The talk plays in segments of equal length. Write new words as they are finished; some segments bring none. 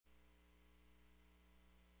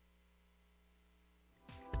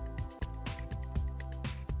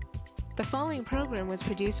The following program was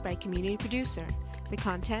produced by Community Producer. The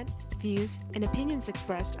content, views, and opinions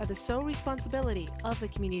expressed are the sole responsibility of the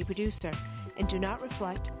Community Producer and do not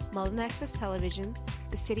reflect Malden Access Television,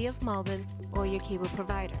 the City of Malden, or your cable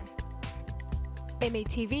provider.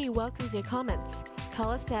 MATV welcomes your comments.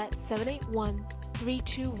 Call us at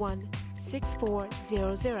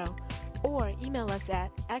 781-321-6400 or email us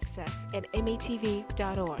at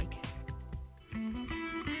access@matv.org.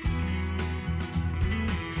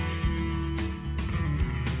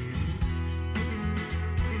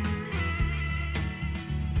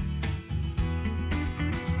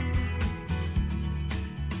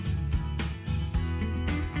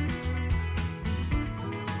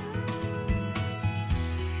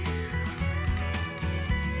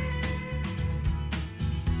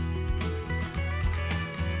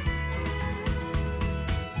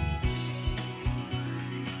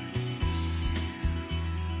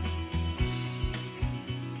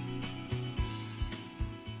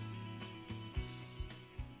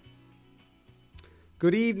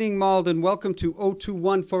 Good evening, Malden. Welcome to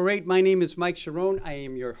 02148. My name is Mike Sharon. I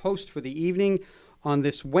am your host for the evening on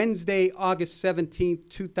this Wednesday, August 17th,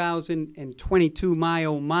 2022. My,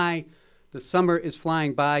 oh my, the summer is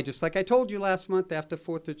flying by. Just like I told you last month, after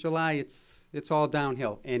 4th of July, it's all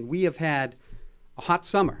downhill. And we have had a hot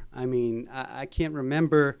summer. I mean, I can't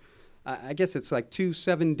remember. I guess it's like 2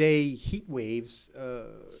 7-day heat waves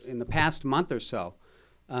in the past month or so.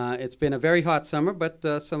 It's been a very hot summer, but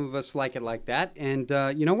some of us like it like that. And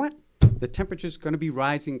you know what? The temperature's going to be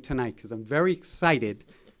rising tonight because I'm very excited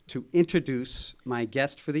to introduce my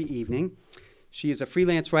guest for the evening. She is a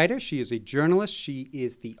freelance writer. She is a journalist. She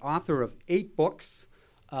is the author of 8 books,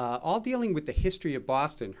 all dealing with the history of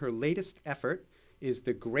Boston. Her latest effort is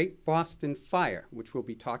The Great Boston Fire, which we'll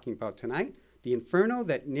be talking about tonight, the inferno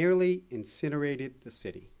that nearly incinerated the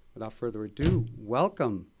city. Without further ado,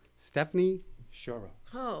 welcome, Stephanie Shoro.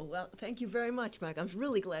 Oh, well, thank you very much, Mike. I'm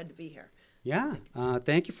really glad to be here. Yeah,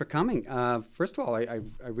 thank you for coming. First of all, I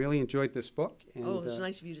really enjoyed this book. And, it's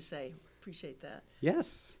nice of you to say. Appreciate that.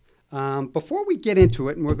 Yes. Before we get into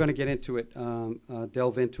it, and we're going to get into it,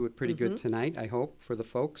 delve into it pretty good tonight, I hope, for the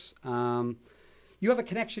folks. You have a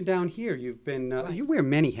connection down here. You've been, right. You wear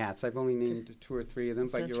many hats. I've only named 2 or 3 of them,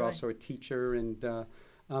 but That's you're right. also a teacher and...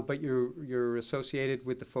 but you're associated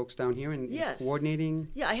with the folks down here and Yes. coordinating.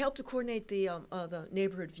 Yeah, I help to coordinate the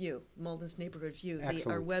Neighborhood View, Malden's Neighborhood View,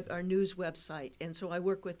 our news website, and so I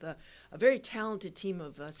work with a very talented team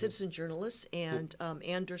of citizen journalists and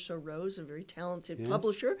Ann Durso Rose, a very talented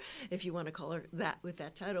publisher, if you want to call her that with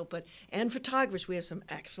that title, and photographers. We have some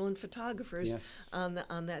excellent photographers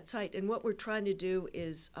on that site, and what we're trying to do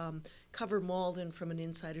is cover Malden from an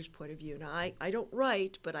insider's point of view. Now, I don't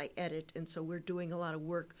write, but I edit, and so we're doing a lot of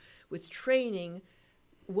work with training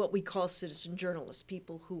what we call citizen journalists,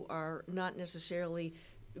 people who are not necessarily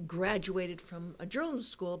graduated from a journalism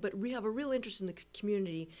school, but we have a real interest in the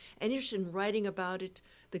community and interest in writing about it,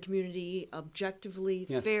 the community, objectively,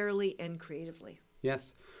 fairly, and creatively.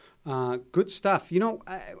 Yes. Good stuff. You know,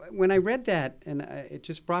 when I read that, and it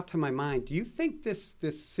just brought to my mind, do you think this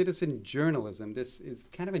citizen journalism, this is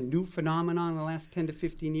kind of a new phenomenon in the last 10 to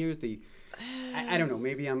 15 years? I don't know.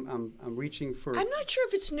 Maybe I'm reaching for... I'm not sure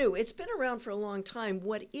if it's new. It's been around for a long time.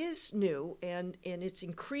 What is new, and it's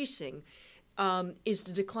increasing, is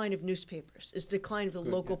the decline of newspapers, is the decline of the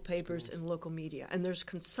local papers and local media. And there's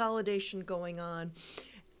consolidation going on.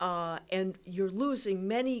 And you're losing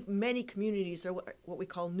many communities are what we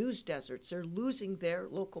call news deserts. They're losing their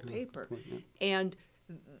local paper, and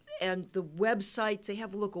the websites. They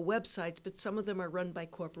have local websites, but some of them are run by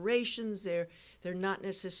corporations. They're not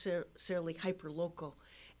necessarily hyper local,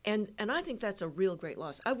 and I think that's a real great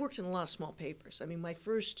loss. I've worked in a lot of small papers. I mean, my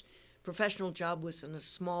first professional job was in a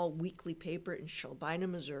small weekly paper in Shelbina,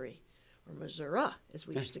 Missouri. Or Missouri, as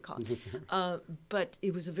we used to call it. But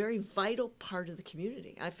it was a very vital part of the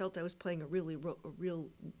community. I felt I was playing a real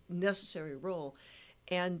necessary role.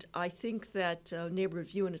 And I think that Neighborhood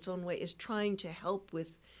View in its own way is trying to help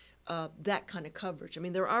with that kind of coverage. I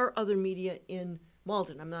mean, there are other media in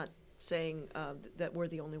Malden. I'm not saying that we're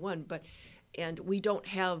the only one, and we don't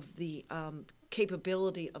have the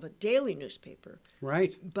capability of a daily newspaper.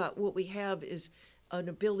 Right. But what we have is an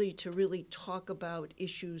ability to really talk about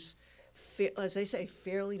issues, as I say,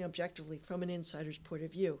 fairly and objectively from an insider's point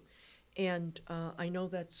of view, and I know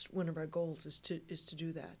that's one of our goals is to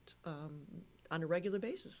do that on a regular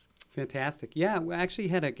basis. Fantastic. Yeah, we actually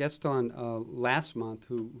had a guest on last month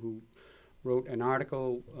who wrote an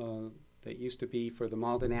article that used to be for the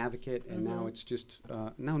Malden Advocate, and Mm-hmm. now it's just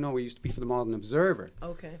no, it used to be for the Malden Observer.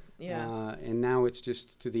 Okay, yeah. And now it's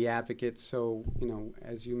just to the Advocate. So,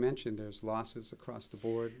 as you mentioned, there's losses across the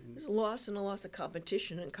board. There's a loss and a loss of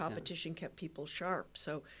competition, and competition kept people sharp.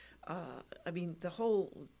 So, the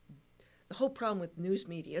whole problem with news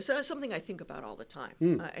media is something I think about all the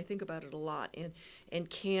time. I think about it a lot. And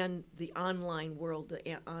can the online world,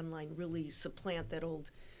 the online, really supplant that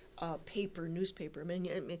old paper, newspaper? I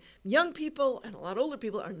mean, young people and a lot older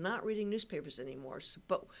people are not reading newspapers anymore.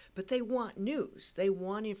 But they want news. They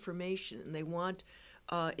want information, and they want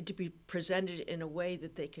it to be presented in a way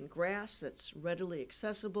that they can grasp, that's readily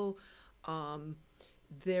accessible.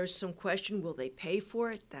 There's some question: will they pay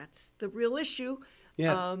for it? That's the real issue.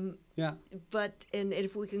 Yes. But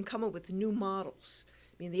if we can come up with new models,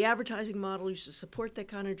 I mean, the advertising model used to support that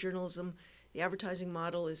kind of journalism. The advertising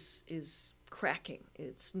model is cracking.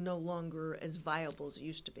 It's no longer as viable as it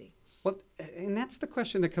used to be. Well, and that's the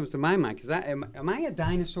question that comes to my mind, because am I a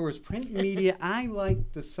dinosaur as print media? I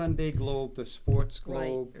like the Sunday Globe, the Sports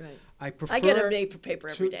Globe. Right. I prefer I get a paper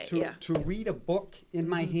every day. to read a book in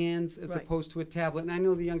my hands as Right. opposed to a tablet. And I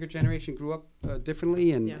know the younger generation grew up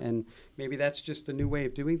differently, and, Yeah. and maybe that's just the new way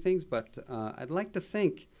of doing things. But I'd like to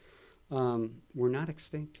think we're not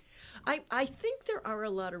extinct. I think there are a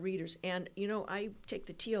lot of readers, and I take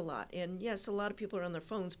the T a lot, and yes, a lot of people are on their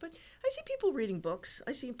phones, but I see people reading books.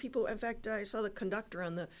 I see people. In fact, I saw the conductor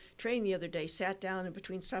on the train the other day sat down and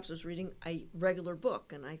between stops was reading a regular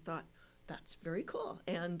book, and I thought, that's very cool.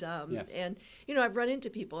 And Yes. and I've run into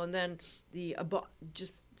people, and then the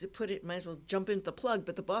just to put it, might as well jump into the plug,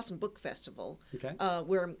 but the Boston Book Festival, Okay.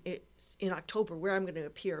 where it's in October, where I'm going to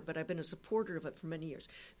appear, but I've been a supporter of it for many years.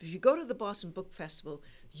 If you go to the Boston Book Festival,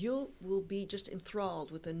 you will be just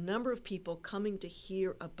enthralled with the number of people coming to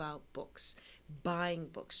hear about books, buying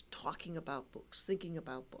books, talking about books, thinking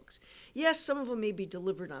about books. Yes, some of them may be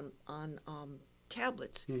delivered on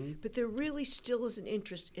tablets, but there really still is an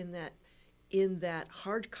interest in that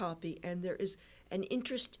hard copy, and there is an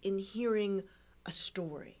interest in hearing a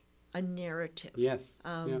story, a narrative. Yes.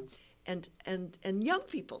 And young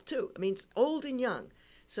people too. I mean, it's old and young.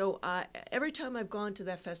 So every time I've gone to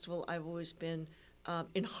that festival, I've always been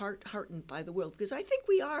heartened by the world, because I think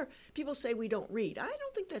we are. People say we don't read. I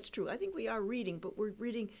don't think that's true. I think we are reading, but we're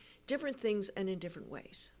reading different things and in different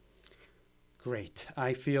ways. Great.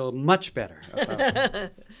 I feel much better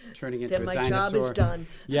about turning into Then a my dinosaur. job is done.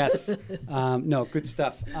 Yes. No, good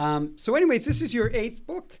stuff. So anyways, this is your 8th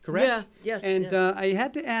book, correct? Yeah, yes, And yeah. I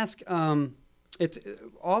had to ask,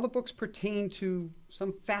 all the books pertain to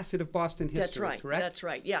some facet of Boston history, That's right. correct? That's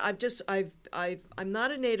right. Yeah, I'm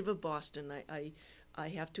not a native of Boston. I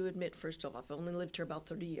have to admit, first off, I've only lived here about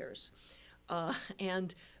 30 years.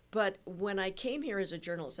 But when I came here as a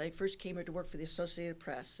journalist, I first came here to work for the Associated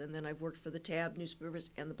Press, and then I've worked for the TAB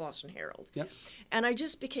newspapers and the Boston Herald. Yep. And I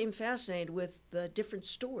just became fascinated with the different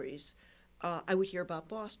stories I would hear about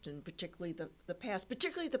Boston, particularly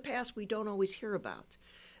the past we don't always hear about.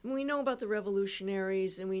 And we know about the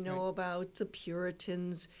revolutionaries, and we know about the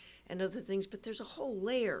Puritans and other things, but there's a whole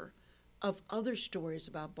layer of other stories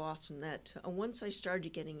about Boston that once I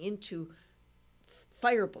started getting into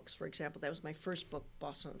fire books, for example, that was my first book,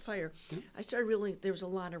 Boston on Fire, I started realizing there was a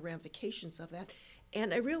lot of ramifications of that.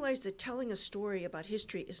 And I realized that telling a story about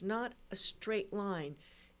history is not a straight line.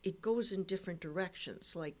 It goes in different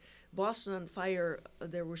directions. Like Boston on Fire,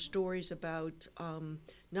 there were stories about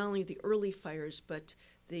not only the early fires, but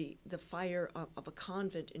the fire of a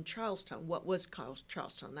convent in Charlestown. What was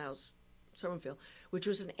Charlestown? Now it's Somerville, which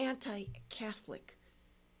was an anti-Catholic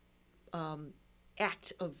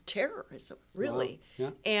act of terrorism, really.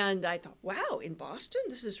 Wow. Yeah. And I thought, wow, in Boston,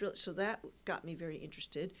 this is really, so that got me very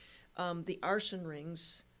interested. The arson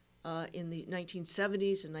rings in the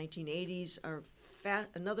 1970s and 1980s are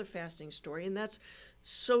another fascinating story, and that's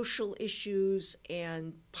social issues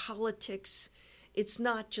and politics. It's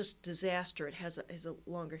not just disaster, it has a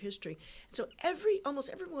longer history. So almost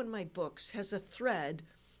every one of my books has a thread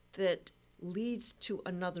that leads to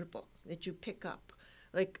another book that you pick up.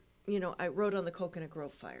 Like, I wrote on the Coconut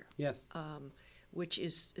Grove fire. Yes. Which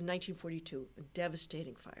is in 1942, a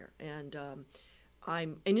devastating fire. And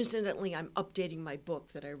incidentally, I'm updating my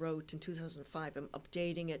book that I wrote in 2005. I'm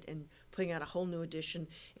updating it and putting out a whole new edition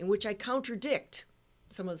in which I contradict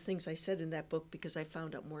some of the things I said in that book because I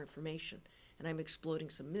found out more information, and I'm exploding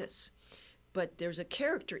some myths. But there's a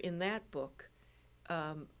character in that book,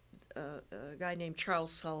 a guy named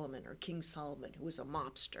Charles Solomon, or King Solomon, who was a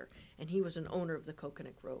mobster, and he was an owner of the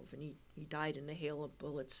Coconut Grove, and he died in a hail of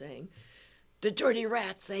bullets saying, "The dirty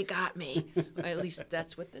rats, they got me." At least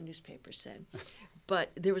that's what the newspaper said.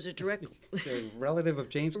 But there was a direct The relative of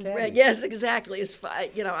James Cagney. Right, yes, exactly.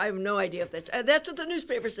 I have no idea if that's what the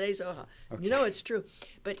newspaper says. So okay. It's true.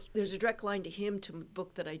 But there's a direct line to him to the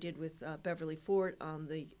book that I did with Beverly Ford on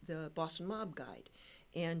the Boston Mob Guide,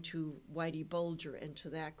 and to Whitey Bulger and to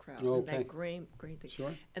that crowd, and that great thing.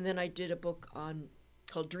 Sure. And then I did a book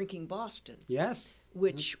called Drinking Boston. Yes.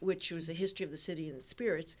 Which was a history of the city and the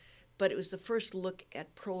spirits, but it was the first look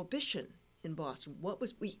at Prohibition in Boston.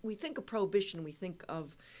 We think of Prohibition, we think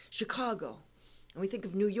of Chicago, and we think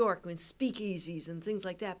of New York and speakeasies and things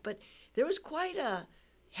like that. But there was quite a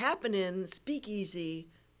happening speakeasy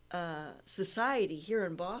society here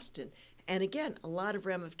in Boston. And again, a lot of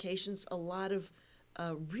ramifications, a lot of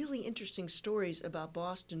really interesting stories about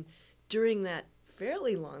Boston during that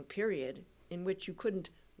fairly long period in which you couldn't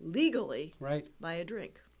legally buy a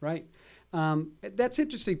drink. Right. That's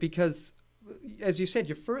interesting because, as you said,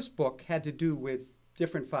 your first book had to do with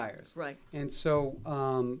different fires. Right. And so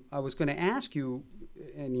I was going to ask you,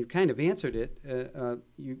 and you kind of answered it,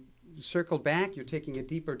 you circled back, you're taking a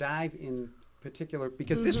deeper dive in particular,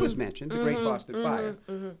 because this was mentioned, the Great Boston Fire,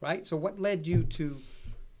 right? So what led you to...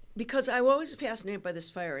 Because I was always fascinated by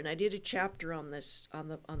this fire, and I did a chapter on this, on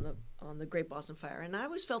the Great Boston Fire, and I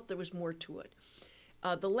always felt there was more to it.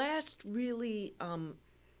 The last really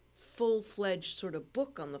full-fledged sort of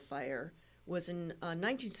book on the fire was in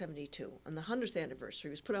 1972, on the 100th anniversary.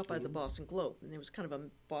 It was put out by the Boston Globe, and it was kind of a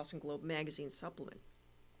Boston Globe magazine supplement.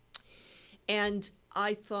 And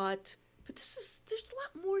I thought, but there's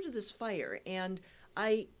a lot more to this fire, and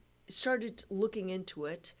I started looking into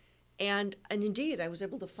it, and indeed I was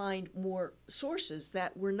able to find more sources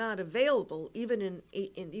that were not available even in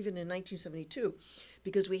 1972,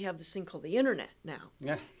 because we have this thing called the internet now,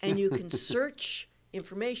 and you can search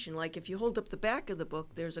information. Like if you hold up the back of the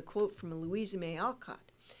book, there's a quote from Louisa May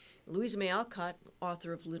Alcott. Louisa May Alcott,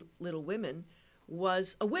 author of Little Women,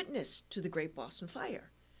 was a witness to the Great Boston Fire.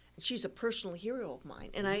 And she's a personal hero of mine.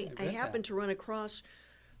 And I happened to run across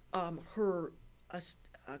a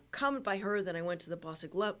comment by her that I went to the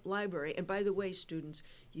Boston Library. And by the way, students,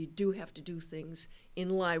 you do have to do things in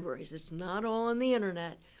libraries. It's not all on the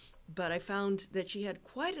internet. But I found that she had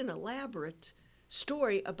quite an elaborate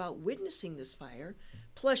story about witnessing this fire.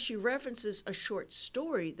 Plus, she references a short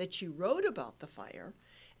story that she wrote about the fire.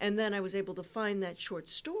 And then I was able to find that short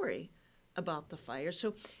story about the fire.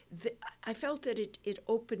 So I felt that it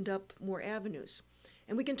opened up more avenues.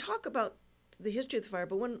 And we can talk about the history of the fire,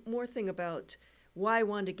 but one more thing about why I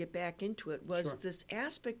wanted to get back into it was this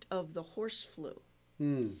aspect of the horse flu.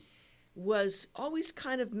 Was always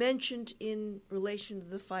kind of mentioned in relation to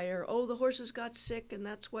the fire. Oh, the horses got sick, and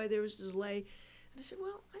that's why there was a delay. And I said,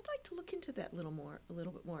 well, I'd like to look into that a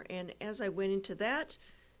little bit more. And as I went into that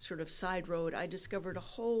sort of side road, I discovered a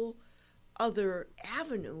whole other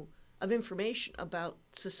avenue of information about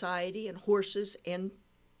society and horses, and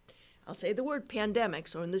I'll say the word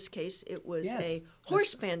pandemics, or in this case, it was a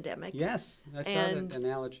horse pandemic. Yes, I saw that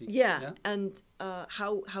analogy. Yeah, and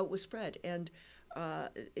how it was spread. And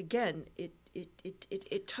again,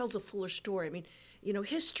 it tells a fuller story. I mean,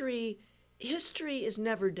 history is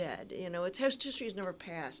never dead. History is never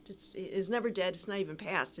past. It is never dead. It's not even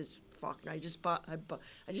past. It's Faulkner. I just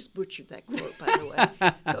butchered that quote, by the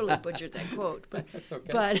way. Totally butchered that quote. But that's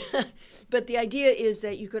okay. But the idea is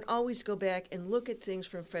that you could always go back and look at things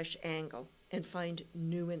from a fresh angle and find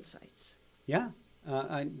new insights. Yeah.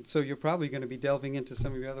 So you're probably going to be delving into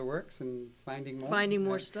some of your other works and finding more? Finding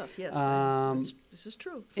more stuff, yes. This is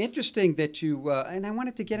true. Interesting that you, and I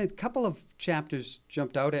wanted to get a couple of chapters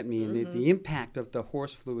jumped out at me, and the impact of the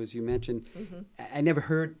horse flu, as you mentioned. I never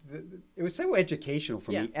heard, it was so educational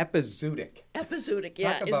for me, epizootic. Epizootic,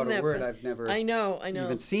 yeah. Talk about a word I've never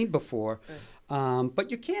even seen before.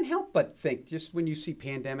 But you can't help but think, just when you see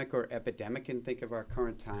pandemic or epidemic, and think of our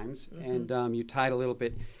current times, and you tied a little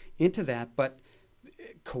bit into that, but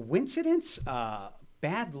coincidence,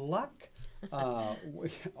 bad luck,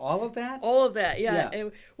 all of that? All of that, yeah.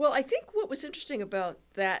 And, well, I think what was interesting about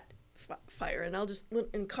that fire, and I'll just,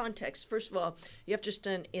 in context, first of all, you have to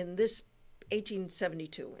understand, in this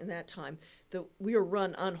 1872, in that time, we were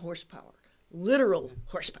run on horsepower. Literal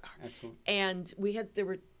horsepower. Excellent. And we had there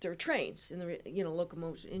were trains in the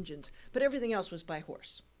locomotive engines, but everything else was by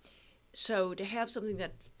horse. So to have something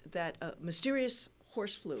that mysterious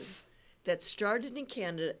horse flu that started in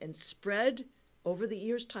Canada and spread over the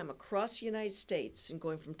years' time across the United States and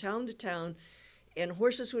going from town to town, and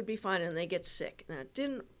horses would be fine and they get sick. Now it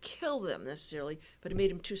didn't kill them necessarily, but it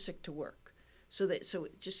made them too sick to work. So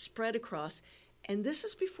it just spread across, and this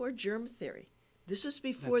is before germ theory. This was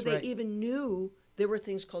before they even knew there were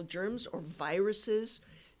things called germs or viruses.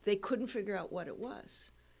 They couldn't figure out what it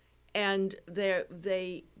was. and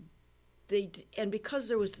and because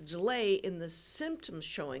there was a delay in the symptoms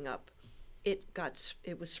showing up, it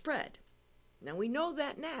was spread. Now we know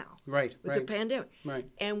that now, right, with the pandemic, right,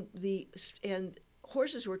 and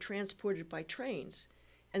horses were transported by trains,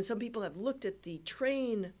 and some people have looked at the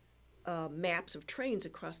train maps of trains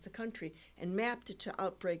across the country and mapped it to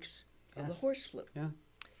outbreaks of the horse flu.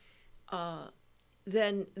 Yeah.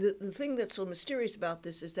 Then the thing that's so mysterious about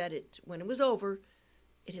this is that when it was over,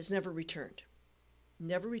 it has never returned.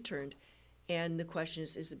 Never returned. And the question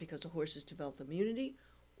is it because the horses developed immunity,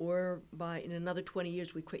 or in another 20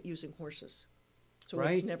 years we quit using horses? So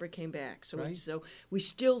right. It's never came back. So right. So we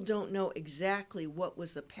still don't know exactly what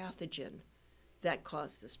was the pathogen that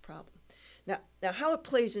caused this problem. Now how it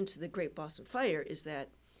plays into the Great Boston Fire is that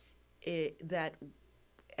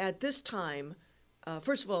at this time,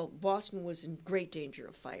 first of all, Boston was in great danger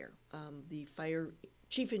of fire. The fire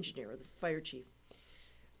chief engineer, or the fire chief,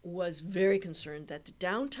 was very concerned that the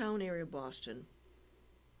downtown area of Boston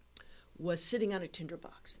was sitting on a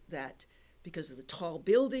tinderbox, that because of the tall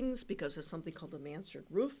buildings, because of something called the mansard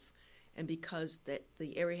roof, and because that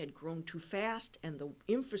the area had grown too fast, and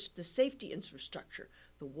the safety infrastructure,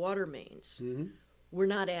 the water mains, were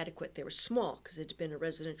not adequate. They were small because it had been a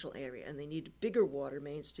residential area, and they needed bigger water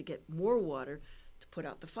mains to get more water to put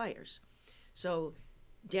out the fires. So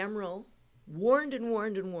Damerel warned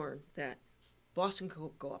that Boston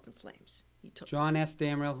could go up in flames. John S.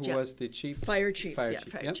 Damerel, who was the fire chief.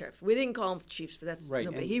 Chief. We didn't call him chiefs, but that's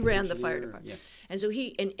right. He ran the fire department. Yes. And so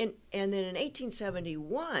he and then in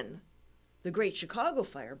 1871, the Great Chicago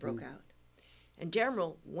Fire broke out, and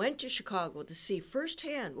Damerel went to Chicago to see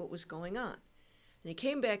firsthand what was going on, and he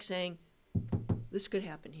came back saying, "This could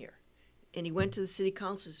happen here." And he went to the city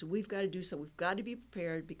council and said, "We've got to do something. We've got to be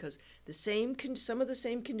prepared because some of the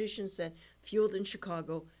same conditions that fueled in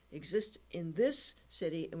Chicago exist in this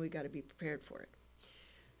city, and we've got to be prepared for it."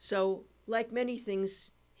 So, like many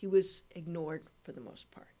things, he was ignored for the most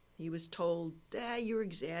part. He was told, "You're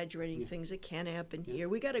exaggerating things that can't happen here.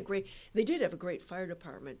 We got They did have a great fire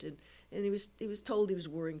department, and he was told he was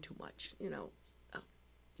worrying too much,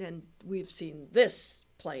 And we've seen this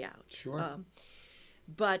play out. Sure.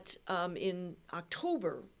 But in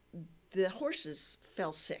October, the horses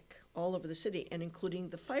fell sick all over the city, and including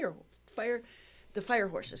the fire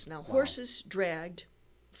horses. Now, horses dragged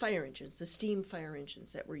fire engines, the steam fire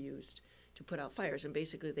engines that were used to put out fires, and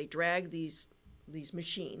basically they dragged these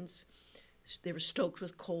machines. They were stoked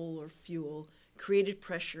with coal or fuel, created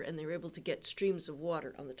pressure, and they were able to get streams of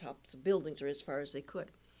water on the tops of buildings or as far as they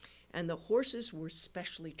could. And the horses were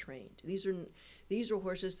specially trained. These are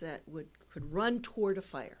horses that could run toward a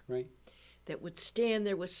fire, right? That would stand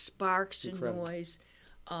there with sparks and noise.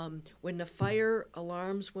 When the fire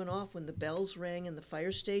alarms went off, when the bells rang in the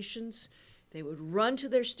fire stations, they would run to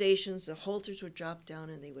their stations. The halters would drop down,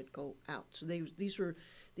 and they would go out. So these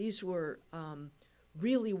were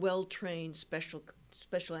really well trained special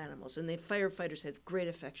animals, and the firefighters had great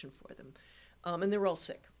affection for them, and they were all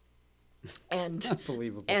sick. And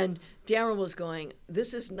unbelievable. And Darren was going,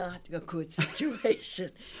 "This is not a good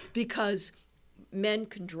situation," because men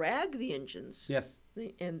can drag the engines. Yes.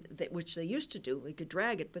 Which they used to do. They could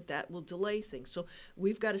drag it, but that will delay things. So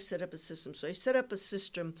we've got to set up a system. So I set up a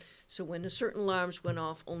system so when a certain alarms went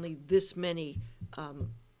off, only this many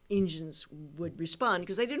engines would respond,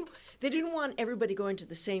 because they didn't want everybody going to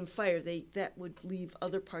the same fire. That would leave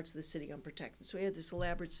other parts of the city unprotected. So we had this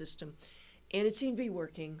elaborate system, and it seemed to be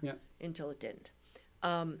working until it didn't.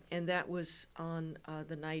 And that was on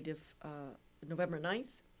the night of November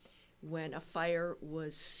 9th, when a fire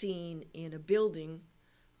was seen in a building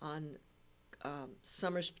on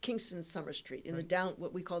Kingston Summer Street, in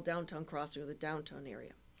what we call downtown crossing, or the downtown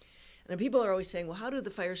area. And people are always saying, "Well, how did the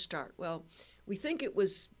fire start?" Well, we think it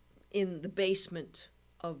was in the basement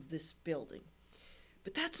of this building.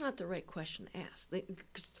 But that's not the right question to ask.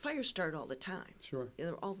 Because fires start all the time. Sure.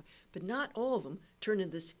 But not all of them turn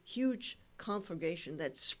into this huge conflagration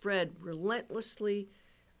that spread relentlessly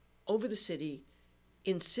over the city,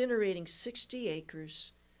 incinerating 60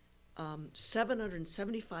 acres,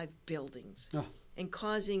 775 buildings, and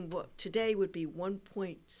causing what today would be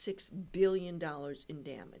 $1.6 billion in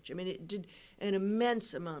damage. I mean, it did an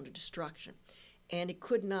immense amount of destruction, and it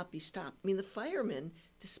could not be stopped. I mean, the firemen,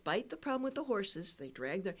 despite the problem with the horses, they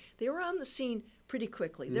were on the scene pretty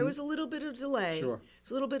quickly. There was a little bit of delay. Sure. It's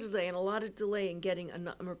a little bit of delay, and a lot of delay in getting a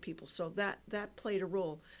number of people. So that played a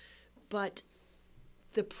role. But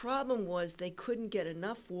the problem was they couldn't get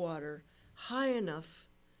enough water high enough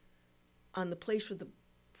on the place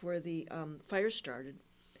where the fire started.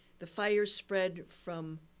 The fire spread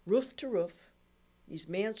from roof to roof.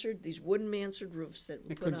 these wooden mansard roofs that were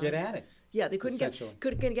They put couldn't on. get at it. Yeah, they couldn't get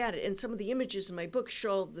Essentially. at it. And some of the images in my book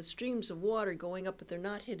show the streams of water going up, but they're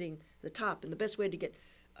not hitting the top. And the best way to get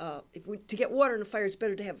to get water in a fire, it's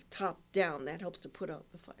better to have top down. That helps to put out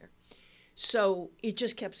the fire. So it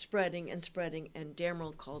just kept spreading, and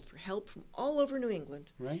Damrell called for help from all over New England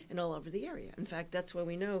and all over the area. In fact, that's why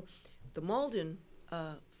we know the Malden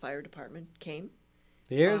Fire Department came.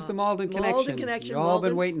 There's the Malden connection. You've all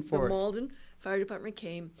been waiting for the it. Malden Fire Department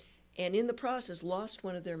came, and in the process lost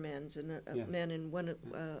one of their men,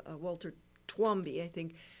 Walter Twomby, I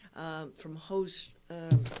think, from hose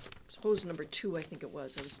number 2, I think it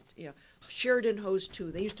was. Sheridan Hose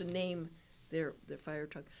 2. They used to name their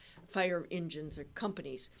fire engines or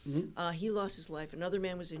companies. Mm-hmm. He lost his life. Another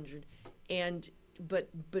man was injured,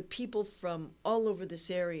 but people from all over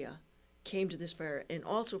this area came to this fire, and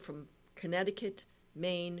also from Connecticut,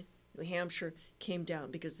 Maine, New Hampshire came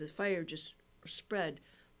down because the fire just spread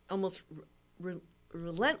almost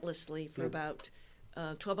relentlessly for about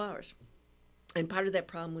 12 hours. And part of that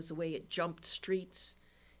problem was the way it jumped streets.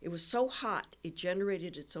 It was so hot, it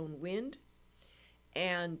generated its own wind,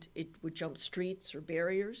 and it would jump streets or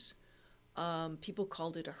barriers. People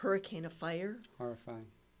called it a hurricane of fire. Horrifying.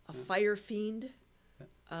 A fire fiend.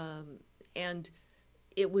 And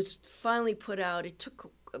it was finally put out. It took,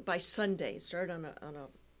 by Sunday, it started on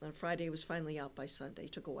a Friday, it was finally out by Sunday.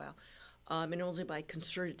 It took a while. And only by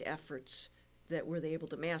concerted efforts that were they able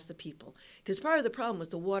to mass the people. Because part of the problem was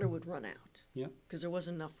the water would run out. Yeah. Because there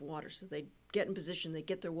wasn't enough water. So they'd get in position, they'd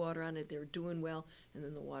get their water on it, they were doing well, and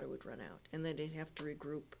then the water would run out. And then they'd have to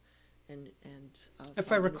regroup and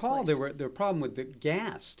if I recall, there were a problem with the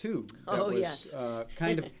gas, too. Yes.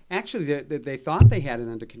 Kind of, actually, they thought they had it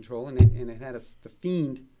under control, and it had the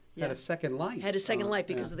fiend had a second life. Had a second life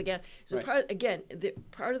because of the gas. So part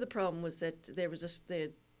of the problem was that there was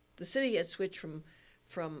the city had switched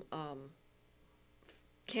from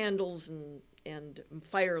candles and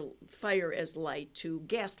fire as light to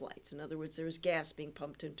gas lights. In other words, there was gas being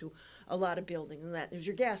pumped into a lot of buildings, and that is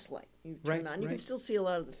your gas light. You turn on. You can still see a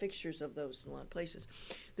lot of the fixtures of those in a lot of places.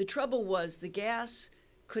 The trouble was the gas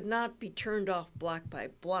could not be turned off block by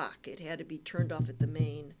block. It had to be turned off at the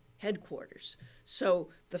main headquarters. So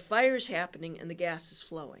the fire's happening and the gas is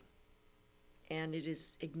flowing, and it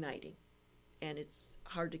is igniting, and it's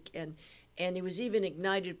hard to and it was even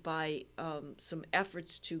ignited by some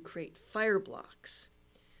efforts to create fire blocks.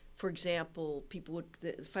 For example,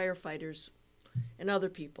 the firefighters and other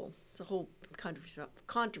people, it's a whole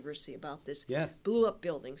controversy about this, blew up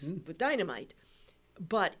buildings with dynamite.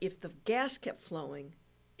 But if the gas kept flowing,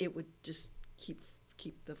 it would just keep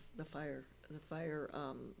the fire. The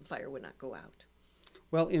fire would not go out.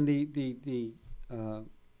 Well, in the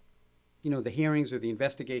hearings or the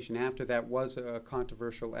investigation after that was a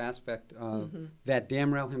controversial aspect that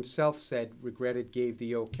Damrell himself said regretted gave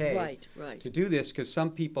the okay to do this, because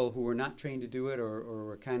some people who were not trained to do it or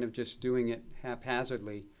were kind of just doing it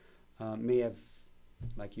haphazardly may have,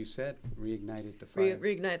 like you said, reignited the fire.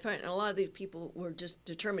 Reignited the fire. And a lot of these people were just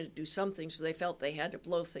determined to do something, so they felt they had to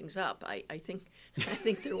blow things up. I think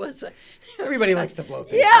there was a... Everybody likes to blow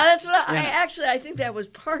things up. Yeah, that's what I think that was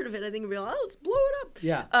part of it. I think let's blow it up.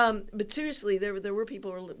 Yeah. But seriously, there were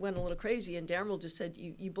people who went a little crazy, and Damrell just said,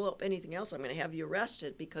 you blow up anything else, I'm going to have you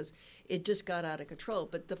arrested, because it just got out of control.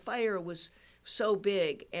 But the fire was so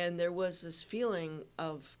big, and there was this feeling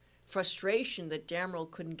of frustration that Damrell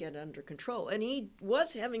couldn't get under control, and he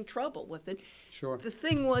was having trouble with it. Sure. The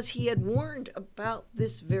thing was, he had warned about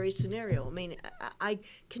this very scenario. I mean, I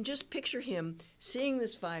can just picture him seeing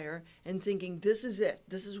this fire and thinking, "This is it.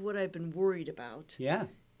 This is what I've been worried about." Yeah.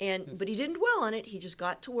 But he didn't dwell on it. He just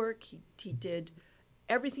got to work. He did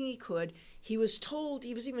everything he could. He was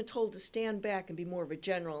even told to stand back and be more of a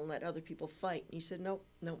general and let other people fight. And he said, "No,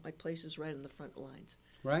 my place is right in the front lines."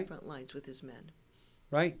 Right. Front lines with his men.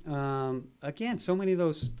 Right. Again, so many of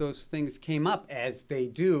those things came up, as they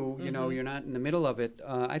do. You know, you're not in the middle of it.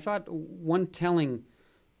 I thought one telling,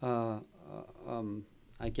 I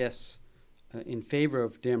guess, in favor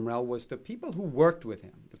of Damrell was the people who worked with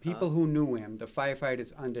him, the people who knew him, the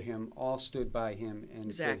firefighters under him, all stood by him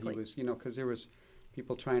and said he was, because there was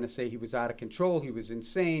people trying to say he was out of control, he was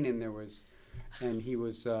insane, and he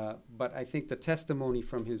was. But I think the testimony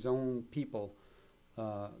from his own people.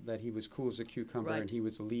 That he was cool as a cucumber, and he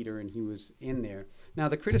was a leader, and he was in there. Now,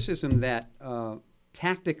 the criticism that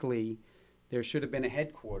tactically there should have been a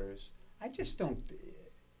headquarters, I just don't.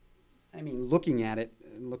 I mean, looking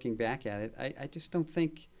back at it, I just don't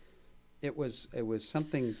think it was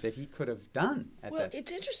something that he could have done.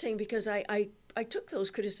 It's interesting because I took those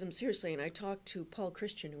criticisms seriously, and I talked to Paul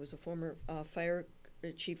Christian, who was a former fire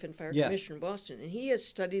chief and fire Yes. commissioner in Boston, and he has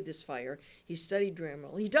studied this fire. He studied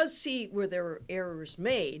Damrell. He does see where there were errors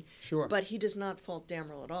made, Sure. but he does not fault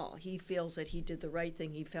Damrell at all. He feels that he did the right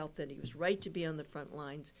thing. He felt that he was right to be on the front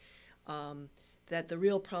lines. That the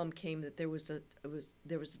real problem came that there was a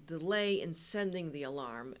delay in sending the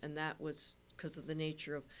alarm, and that was because of the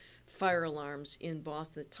nature of fire alarms in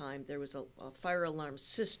Boston at the time. There was a fire alarm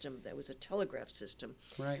system that was a telegraph system,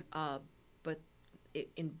 Right. but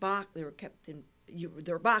they were kept in.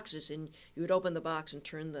 There were boxes, and you would open the box and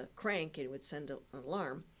turn the crank, and it would send an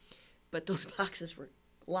alarm. But those boxes were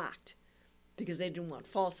locked because they didn't want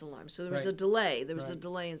false alarms. So there was Right. a delay. There was a Right.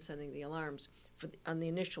 delay in sending the alarms on the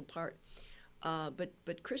initial part.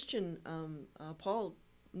 But Christian Paul,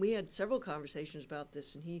 we had several conversations about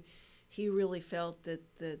this, and he really felt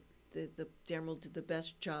that the Damrell did the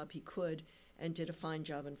best job he could and did a fine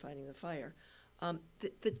job in fighting the fire.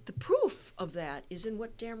 The proof of that is in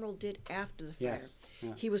what Damrell did after the fire. Yes.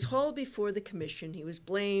 Yeah. He was hauled before the commission. He was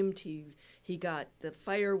blamed. He got the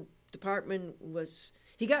fire department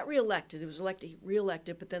he got reelected. He was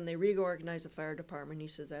reelected, but then they reorganized the fire department. He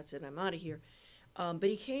says, "That's it. I'm out of here." But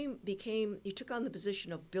he took on the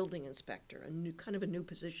position of building inspector, kind of a new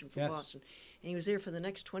position for Yes. Boston, and he was there for the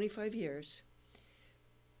next 25 years,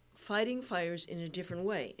 fighting fires in a different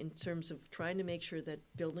way in terms of trying to make sure that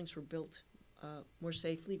buildings were built more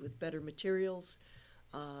safely with better materials,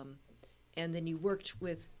 and then he worked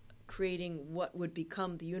with creating what would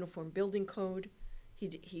become the Uniform Building Code.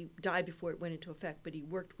 He died before it went into effect, but he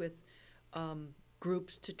worked with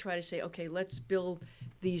groups to try to say, okay, let's build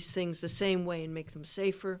these things the same way and make them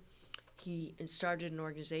safer. He started an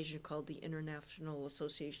organization called the International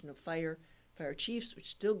Association of Fire Chiefs, which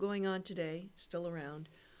is still going on today, still around.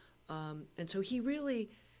 And so he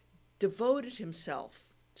really devoted himself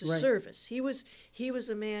to Right. service. He was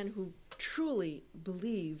a man who truly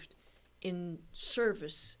believed in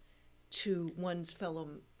service to one's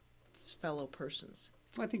fellow persons.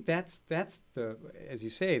 Well, I think that's the, as you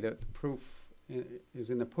say, the proof is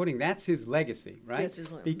in the pudding. That's his legacy, right? That's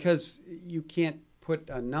his legacy. Because you can't put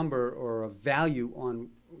a number or a value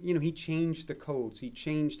on, he changed the codes. He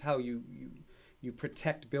changed how you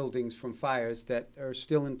protect buildings from fires that are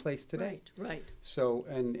still in place today. Right. So,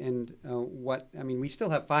 we still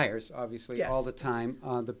have fires, obviously, Yes. all the time.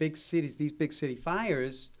 The big cities, these big city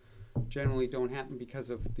fires generally don't happen because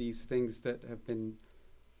of these things that have been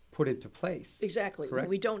put into place. Exactly. Correct?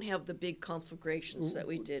 We don't have the big conflagrations that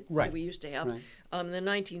we did. Right. That we used to have. Right. In the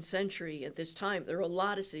 19th century, at this time, there were a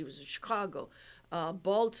lot of cities. It was Chicago,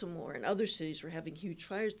 Baltimore, and other cities were having huge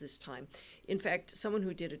fires this time. In fact, someone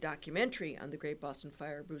who did a documentary on the Great Boston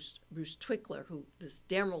Fire, Bruce Twickler,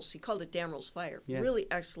 he called it Damrell's Fire. Yeah.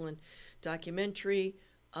 Really excellent documentary.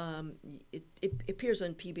 It appears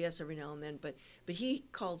on PBS every now and then, but he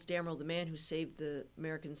calls Damrell the man who saved the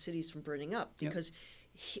American cities from burning up because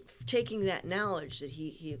taking that knowledge that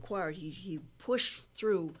he acquired, he pushed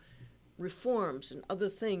through reforms and other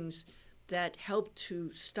things that helped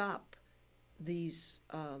to stop these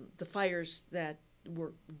the fires that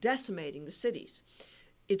were decimating the cities.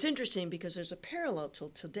 It's interesting because there's a parallel to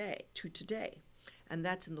today, and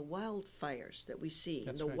that's in the wildfires that we see,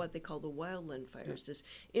 That's in right. what they call the wildland fires. This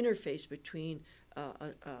interface between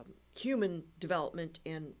human development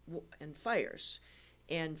and fires,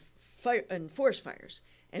 and forest fires,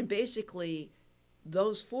 and basically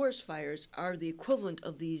those forest fires are the equivalent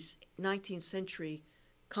of these 19th century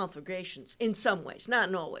conflagrations in some ways, not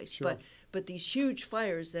in all ways, Sure. but these huge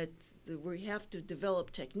fires that we have to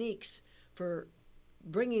develop techniques for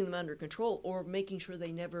bringing them under control or making sure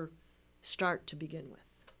they never start to begin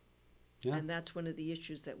with. Yeah. And that's one of the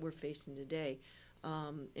issues that we're facing today.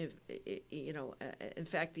 In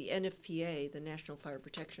fact, the NFPA, the National Fire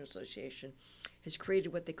Protection Association, has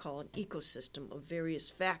created what they call an ecosystem of various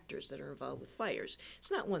factors that are involved with fires. It's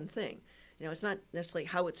not one thing. It's not necessarily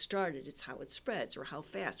how it started, it's how it spreads or how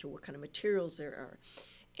fast or what kind of materials there are.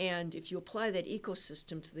 And if you apply that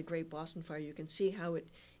ecosystem to the Great Boston Fire, you can see how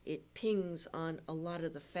it pings on a lot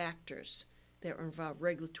of the factors that involve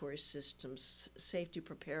regulatory systems, safety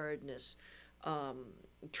preparedness,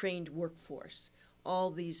 trained workforce.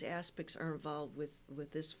 All these aspects are involved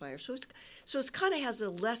with this fire. So it's kind of has a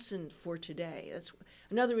lesson for today. That's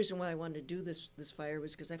another reason why I wanted to do this fire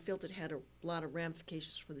was because I felt it had a lot of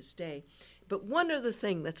ramifications for this day. But one other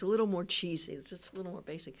thing that's a little more cheesy, it's just a little more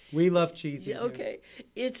basic. We love cheesy. Yeah, okay.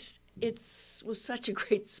 It was such a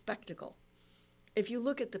great spectacle. If you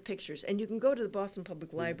look at the pictures, and you can go to the Boston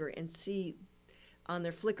Public Library and see on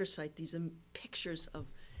their Flickr site these pictures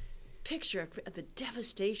of the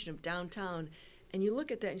devastation of downtown And you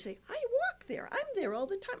look at that and you say, I walk there. I'm there all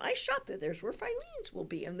the time. I shop there. There's where Filene's will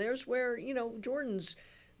be. And there's where, Jordan's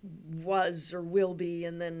was or will be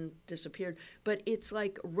and then disappeared. But it's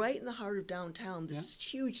like right in the heart of downtown, this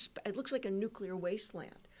huge, it looks like a nuclear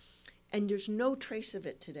wasteland. And there's no trace of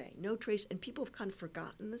it today. No trace. And people have kind of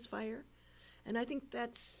forgotten this fire. And I think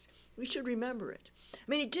we should remember it. I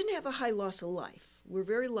mean, it didn't have a high loss of life. We're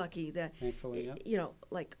very lucky that, thankfully,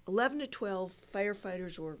 like 11 to 12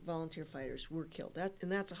 firefighters or volunteer fighters were killed.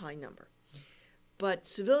 And that's a high number. But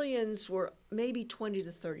civilians were maybe 20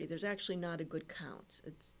 to 30. There's actually not a good count.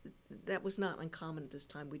 That was not uncommon at this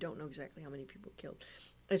time. We don't know exactly how many people killed,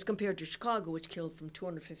 as compared to Chicago, which killed from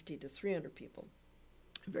 250 to 300 people.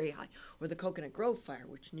 Very high. Or the Coconut Grove fire,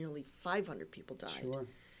 which nearly 500 people died. Sure.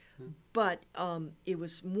 But it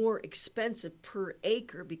was more expensive per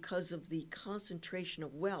acre because of the concentration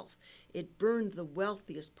of wealth. It burned the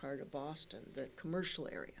wealthiest part of Boston, the commercial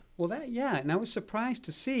area. Well, and I was surprised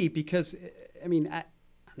to see because, I mean, I'm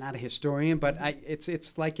not a historian, but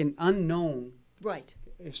it's like an unknown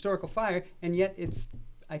historical fire, and yet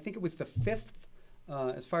I think it was the fifth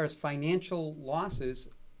as far as financial losses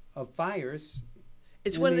of fires.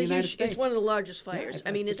 It's one of the huge. It's one of the largest fires.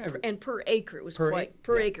 And per acre it was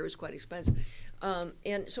acre was quite expensive,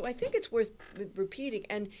 and so I think it's worth repeating.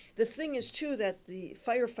 And the thing is too that the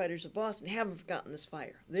firefighters of Boston haven't forgotten this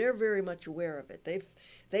fire. They're very much aware of it.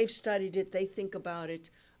 They've studied it. They think about it.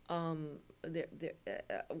 A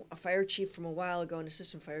fire chief from a while ago, an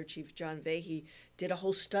assistant fire chief, John Vahey, did a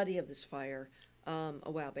whole study of this fire.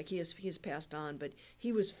 A while back. He has passed on, but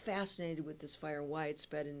he was fascinated with this fire and why it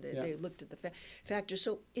spread, and they looked at the factors.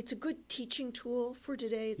 So it's a good teaching tool for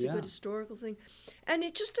today. It's a good historical thing, and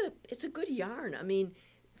it's a good yarn. I mean,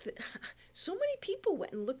 so many people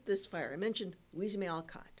went and looked at this fire. I mentioned Louisa May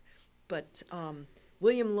Alcott, but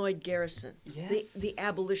William Lloyd Garrison, the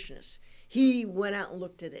abolitionist, he went out and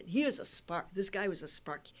looked at it. He was a spark. This guy was a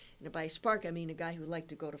spark, and by spark I mean a guy who liked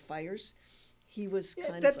to go to fires. He was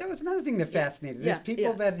that was another thing that fascinated. There's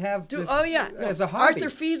people that have this as a hobby. Arthur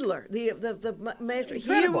Fiedler, the master.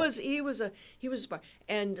 He was a spark.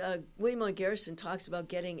 And William Lloyd Garrison talks about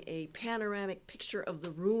getting a panoramic picture of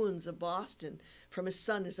the ruins of Boston from his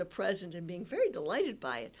son as a present and being very delighted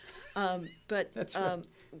by it. But that's right.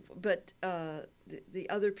 But the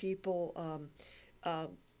other people.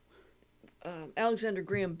 Alexander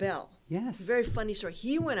Graham Bell. Yes. Very funny story.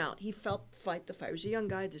 He went out. He fight the fire. He was a young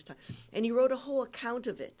guy at this time. And he wrote a whole account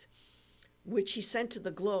of it, which he sent to the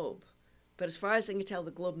Globe. But as far as I can tell, the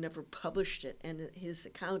Globe never published it. And his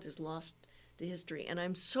account is lost to history. And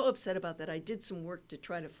I'm so upset about that. I did some work to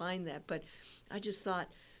try to find that. But I just thought,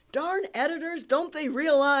 darn editors, don't they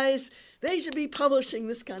realize they should be publishing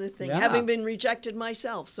this kind of thing, having been rejected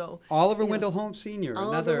myself. So Oliver Wendell Holmes Sr.,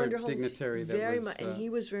 another dignitary that very much, and he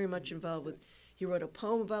was very much involved with. He wrote a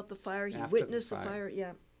poem about the fire. He witnessed the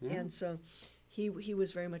fire. And so he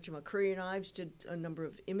was very much involved. Currier and Ives did a number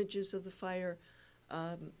of images of the fire.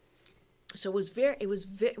 So it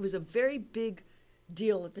was a very big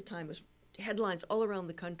deal at the time. It was headlines all around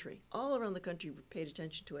the country. All around the country paid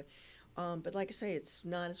attention to it. But like I say, it's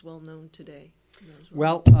not as well known today.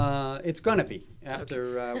 Well, it's going to be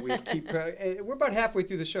after we keep... we're about halfway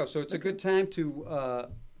through the show, so it's a good time to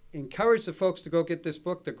encourage the folks to go get this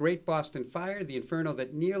book, The Great Boston Fire, The Inferno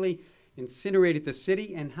That Nearly Incinerated the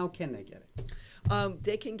City. And how can they get it?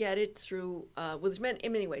 They can get it through, there's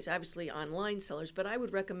many ways, obviously online sellers, but I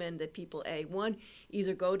would recommend that people,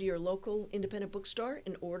 either go to your local independent bookstore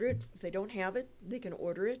and order it. If they don't have it, they can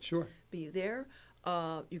order it. Sure. Be there.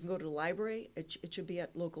 You can go to the library. It should be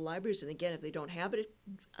at local libraries. And again, if they don't have it,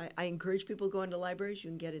 I encourage people to go into libraries.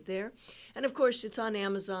 You can get it there. And of course, it's on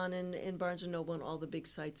Amazon and Barnes & Noble and all the big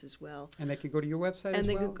sites as well. And they can go to your website and as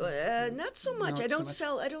they well? Can go, not so much. I don't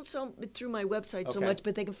sell it through my website so much,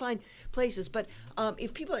 but they can find places. But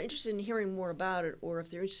if people are interested in hearing more about it, or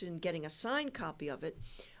if they're interested in getting a signed copy of it,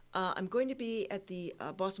 I'm going to be at the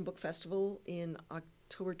Boston Book Festival in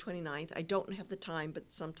October 29th. I don't have the time,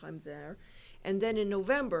 but sometime there. And then in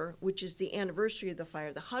November, which is the anniversary of the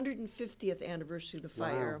fire, the 150th anniversary of the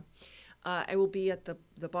fire, I will be at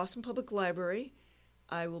the Boston Public Library.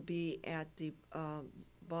 I will be at the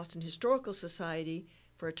Boston Historical Society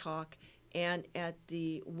for a talk, and at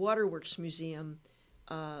the Waterworks Museum,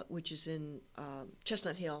 which is in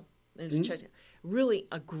Chestnut Hill. Really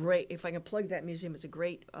a great, if I can plug that museum, it's a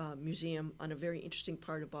great museum on a very interesting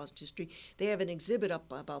part of Boston history. They have an exhibit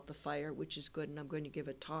up about the fire, which is good, and I'm going to give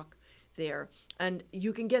a talk there. And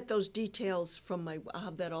you can get those details from I'll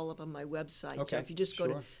have that all up on my website. Okay, So if you just go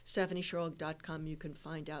to stephaniesherrill.com, you can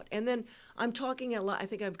find out. And then I'm talking a lot. I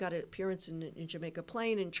think I've got an appearance in Jamaica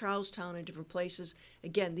Plain, in Charlestown, and different places.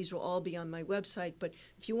 Again, these will all be on my website. But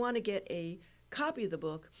if you want to get a copy of the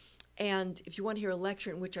book, and if you want to hear a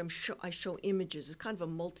lecture in which I show images, it's kind of a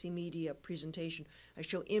multimedia presentation. I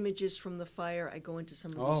show images from the fire. I go into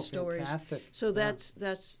some of these stories. Fantastic. So that's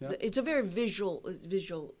it's a very visual. There's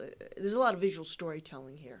a lot of visual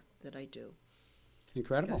storytelling here that I do.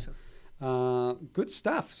 Incredible. Good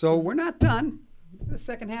stuff. So we're not done. The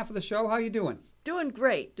second half of the show. How you doing? Doing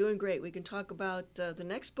great. We can talk about the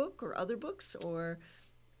next book or other books or.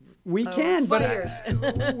 We can, but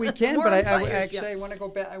we can, but I want to go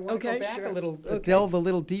back. I want to go back a little, delve a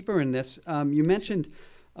little deeper in this. You mentioned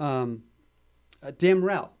Dan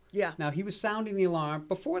Rell. Yeah. Now he was sounding the alarm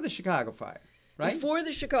before the Chicago fire, right? Before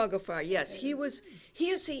the Chicago fire, yes.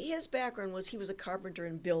 His background was he was a carpenter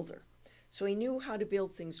and builder, so he knew how to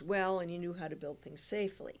build things well and he knew how to build things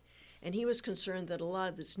safely, and he was concerned that a lot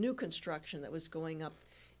of this new construction that was going up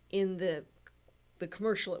in the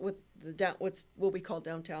commercial what's what we call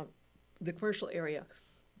downtown, the commercial area,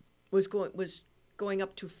 was going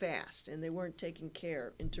up too fast, and they weren't taking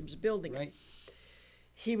care in terms of building it.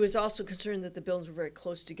 He was also concerned that the buildings were very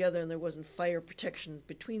close together and there wasn't fire protection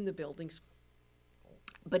between the buildings.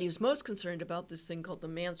 But he was most concerned about this thing called the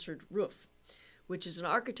mansard roof, which is an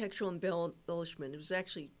architectural embellishment. It was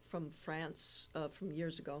actually from France from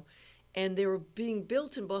years ago, and they were being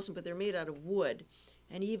built in Boston, but they're made out of wood.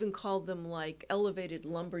 And he even called them like elevated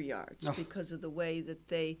lumber yards because of the way that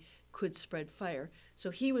they could spread fire. So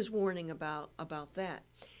he was warning about that.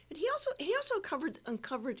 And he also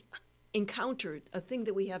encountered a thing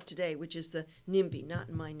that we have today, which is the NIMBY, not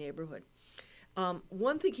in my neighborhood.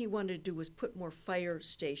 One thing he wanted to do was put more fire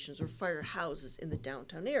stations or fire houses in the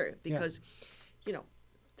downtown area because,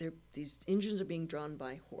 these engines are being drawn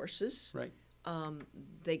by horses. Right.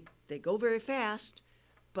 They go very fast,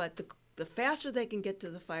 but the faster they can get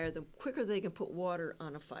to the fire, the quicker they can put water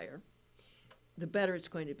on a fire, the better it's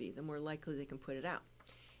going to be, the more likely they can put it out.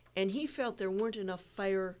 And he felt there weren't enough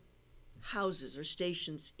fire houses or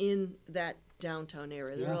stations in that downtown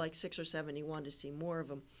area. There were like 6 or 7. He wanted to see more of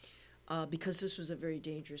them because this was a very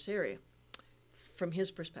dangerous area from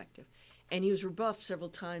his perspective. And he was rebuffed several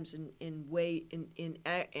times in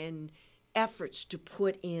efforts to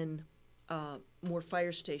put in more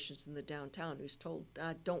fire stations in the downtown. He was told,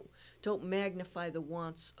 don't magnify the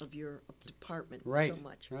wants of your department so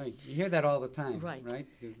much. Right. You hear that all the time. Right. Right.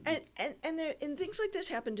 And things like this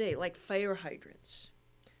happen today, like fire hydrants.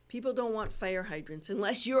 People don't want fire hydrants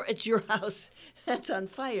unless it's your house that's on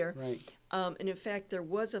fire. Right. And in fact, there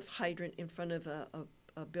was a hydrant in front of a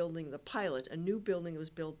building, the Pilot, a new building that was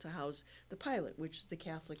built to house the Pilot, which is the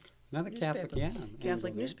Catholic newspaper.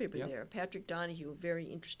 Catholic newspaper there. Patrick Donahue,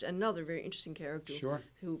 another very interesting character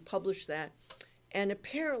who published that, and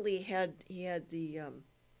apparently he had the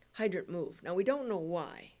hydrant moved. Now we don't know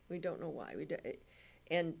why.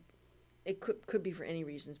 And it could be for any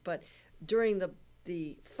reasons. But during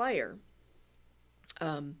the fire,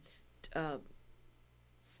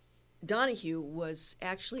 Donahue was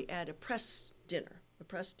actually at a press dinner.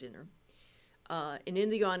 And in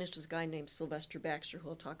the audience was a guy named Sylvester Baxter, who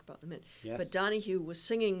I'll talk about in a minute. Yes. But Donahue was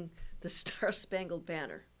singing the Star-Spangled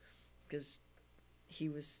Banner because he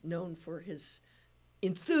was known for his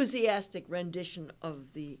enthusiastic rendition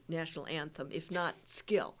of the national anthem, if not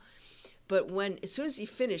skill. But as soon as he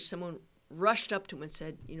finished, someone rushed up to him and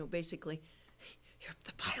said, basically,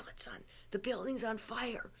 the Pilot's on, the building's on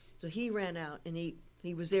fire. So he ran out, and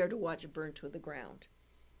he was there to watch it burn to the ground.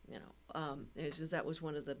 That was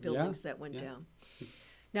one of the buildings that went down.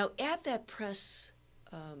 Now, at that press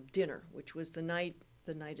dinner, which was the night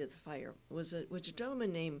of the fire, was a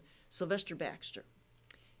gentleman named Sylvester Baxter.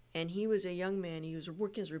 And he was a young man. He was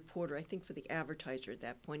working as a reporter, I think, for the Advertiser at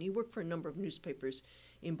that point. He worked for a number of newspapers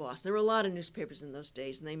in Boston. There were a lot of newspapers in those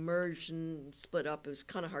days, and they merged and split up. It was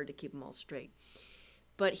kind of hard to keep them all straight.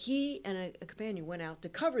 But he and a companion went out to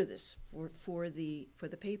cover this for the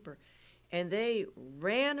paper. And they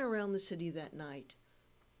ran around the city that night,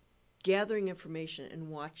 gathering information and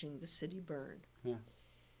watching the city burn. Yeah.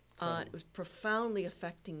 It was profoundly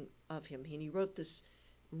affecting of him. And he wrote this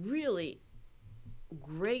really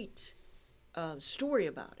great story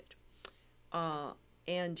about it.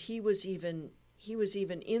 And he was even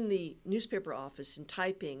in the newspaper office and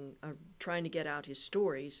typing, trying to get out his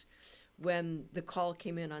stories, when the call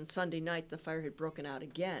came in on Sunday night. The fire had broken out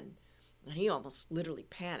again. And he almost literally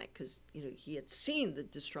panicked because he had seen the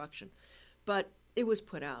destruction, but it was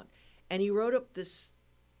put out, and he wrote up this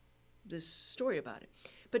story about it.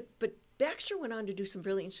 But Baxter went on to do some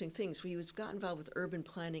really interesting things. He got involved with urban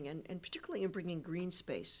planning and particularly in bringing green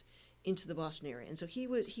space into the Boston area. And so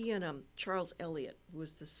he and Charles Eliot, who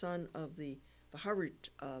was the son of the Harvard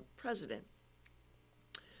president,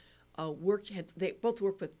 they both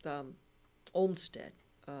worked with Olmsted.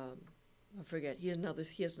 I forget. He has another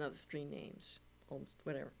 3 names.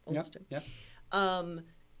 Olmsted. Yep.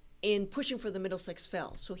 In pushing for the Middlesex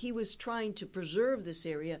Fell. So he was trying to preserve this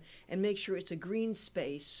area and make sure it's a green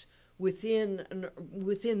space within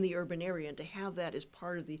the urban area, and to have that as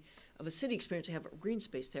part of a city experience, to have a green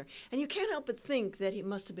space there. And you can't help but think that he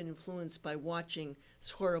must have been influenced by watching this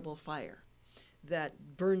horrible fire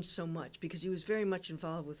that burned so much, because he was very much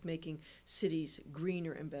involved with making cities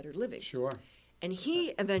greener and better living. Sure. And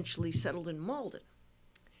he eventually settled in Malden.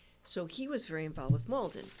 So he was very involved with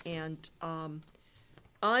Malden. And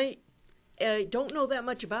I don't know that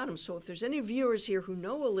much about him, so if there's any viewers here who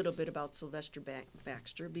know a little bit about Sylvester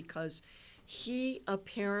Baxter, because he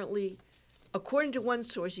apparently, according to one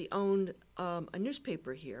source, he owned a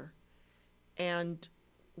newspaper here, and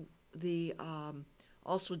he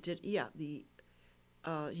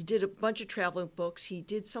did a bunch of traveling books. He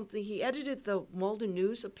did something. He edited the Malden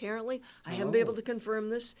News, apparently. I haven't been able to confirm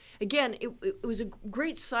this. Again, it was a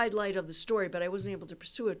great sidelight of the story, but I wasn't able to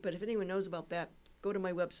pursue it. But if anyone knows about that, go to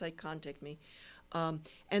my website, contact me.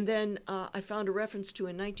 And then I found a reference to,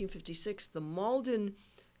 in 1956, the Malden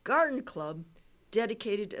Garden Club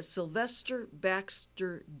dedicated a Sylvester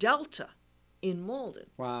Baxter Delta in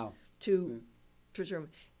Malden. Wow. To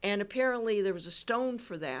preserve. And apparently there was a stone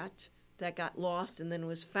for that got lost and then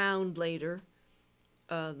was found later,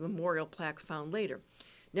 the memorial plaque found later.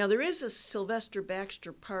 Now, there is a Sylvester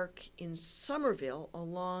Baxter Park in Somerville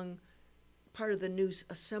along part of the new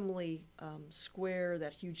Assembly Square,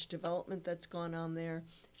 that huge development that's gone on there.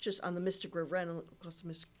 It's just on the Mystic River, right across the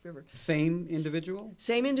Mystic River. Same individual?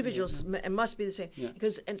 Same individuals. Yeah. It must be the same. Yeah.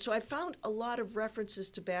 And so I found a lot of references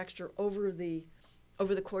to Baxter over the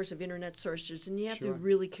course of internet searches, and you have to be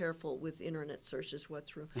really careful with internet searches, what's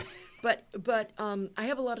true. but I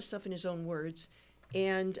have a lot of stuff in his own words,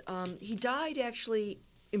 and he died actually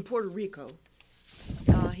in Puerto Rico.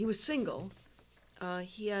 He was single.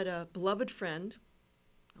 He had a beloved friend.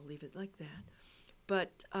 I'll leave it like that.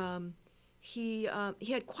 But he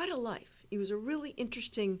had quite a life. He was a really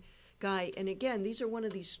interesting guy. And again, these are one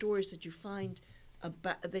of these stories that you find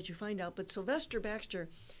out. But Sylvester Baxter,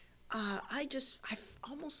 I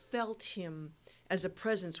almost felt him as a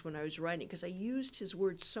presence when I was writing, because I used his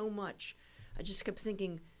words so much. I just kept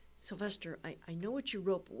thinking, Sylvester, I know what you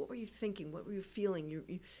wrote, but what were you thinking? What were you feeling?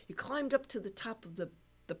 You climbed up to the top of the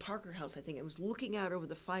Parker House, I think. I was looking out over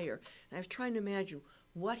the fire, and I was trying to imagine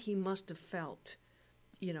what he must have felt,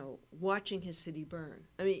 watching his city burn.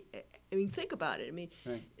 I mean, think about it. I mean,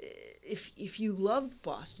 right. If you loved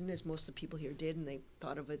Boston, as most of the people here did, and they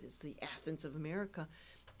thought of it as the Athens of America,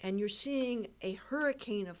 and you're seeing a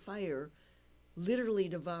hurricane of fire literally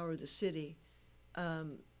devour the city,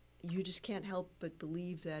 you just can't help but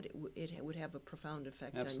believe that it would have a profound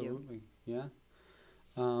effect on you. Absolutely, yeah.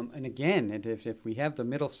 And again, if we have the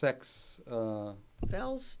Middlesex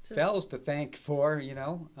Fells to thank for,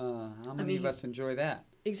 how many of us enjoy that?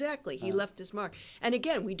 Exactly, he left his mark. And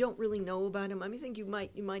again, we don't really know about him. I think you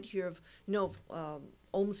might hear of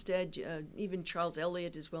Olmsted, even Charles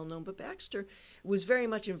Eliot is well known, but Baxter was very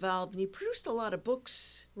much involved, and he produced a lot of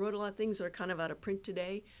books, wrote a lot of things that are kind of out of print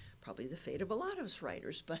today. Probably the fate of a lot of us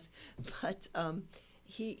writers, but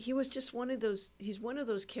he was just one of those. He's one of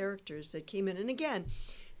those characters that came in, and again,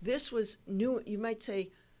 this was new. You might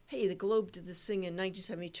say, "Hey, the Globe did this thing in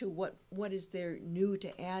 1972. What is there new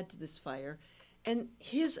to add to this fire?" And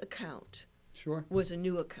his account was a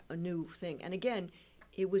new thing. And again,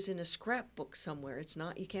 it was in a scrapbook somewhere. It's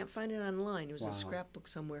not, you can't find it online. It was a scrapbook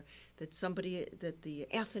somewhere that the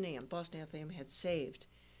Athenaeum, Boston Athenaeum, had saved.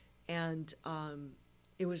 And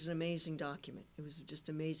it was an amazing document. It was just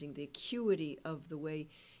amazing, the acuity of the way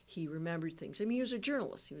he remembered things. I mean, he was a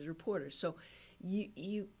journalist. He was a reporter. So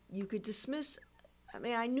you could dismiss. I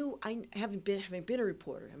mean, having been a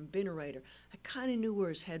reporter, having been a writer, I kind of knew where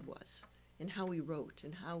his head was and how he wrote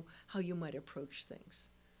and how you might approach things.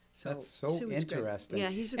 So that's so interesting. Yeah,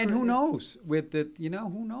 he's a and who knows with the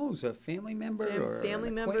who knows, a family member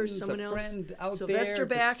or someone a friend out Sylvester there.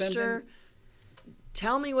 Baxter.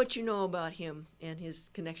 Tell me what you know about him and his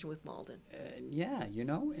connection with Malden.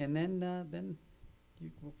 And then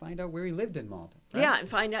we'll find out where he lived in Malden. Right? Yeah, and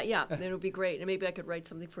find out. Yeah, that would be great. And maybe I could write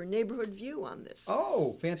something for Neighborhood View on this.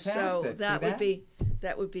 Oh, fantastic! So that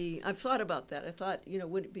would be. I've thought about that. I thought,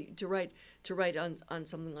 would it be to write on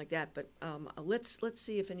something like that? But let's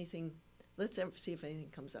see if anything. Let's see if anything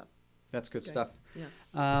comes up. That's good Okay. stuff.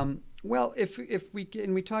 Yeah. Well, if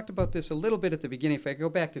we talked about this a little bit at the beginning. If I go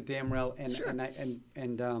back to Damrell and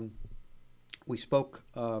Sure. we spoke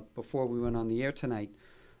before we went on the air tonight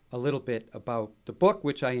a little bit about the book,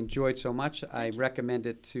 which I enjoyed so much. I recommend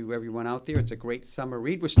it to everyone out there. It's a great summer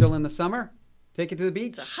read. We're still in the summer. Take it to the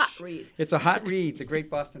beach. It's a hot read. It's a hot read. The Great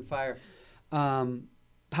Boston Fire.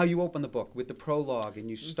 How you open the book with the prologue, and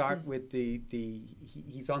you start with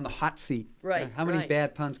he's on the hot seat. Right. How many right.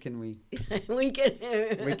 bad puns can we? we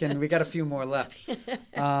can. We got a few more left.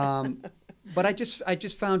 But I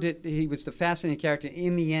just found it. He was the fascinating character.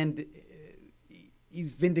 In the end,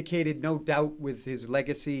 he's vindicated, no doubt, with his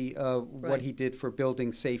legacy of what he did for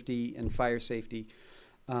building safety and fire safety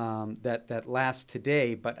that lasts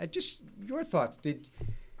today. But your thoughts.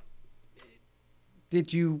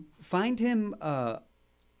 Did you find him a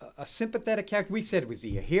sympathetic character? We said, was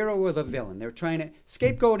he a hero or the villain? They're trying to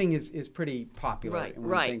scapegoating is pretty popular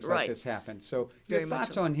when things like this happen. So your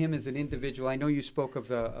thoughts on him as an individual? I know you spoke of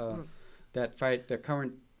the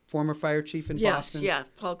current former fire chief in Boston. Yes,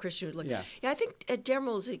 Paul Christian. Yeah, I think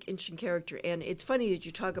Damrell is an interesting character, and it's funny that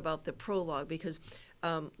you talk about the prologue because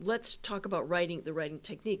let's talk about the writing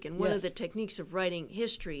technique. And one of the techniques of writing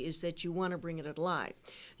history is that you want to bring it alive.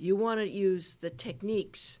 You want to use the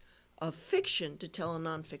techniques of fiction to tell a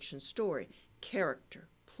nonfiction story: character,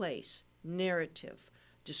 place, narrative,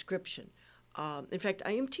 description. In fact,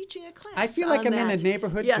 I am teaching a class. I feel like I'm in a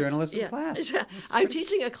neighborhood journalism class. I'm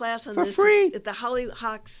teaching a class on for this free at the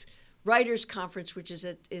Hollyhocks Writers Conference, which is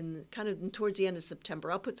towards the end of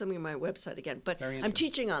September. I'll put something on my website again. But I'm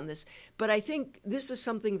teaching on this. But I think this is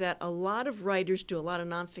something that a lot of writers do, a lot of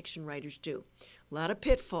nonfiction writers do. A lot of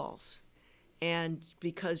pitfalls. And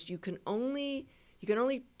because you can only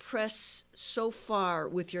press so far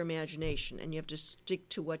with your imagination, and you have to stick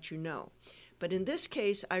to what you know. But in this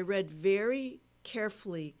case, I read very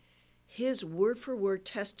carefully his word-for-word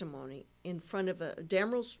testimony in front of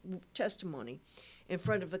Damrell's testimony in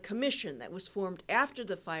front of a commission that was formed after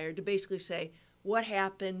the fire to basically say what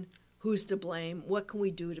happened, who's to blame, what can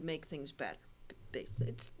we do to make things better.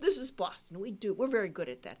 This is Boston. We're very good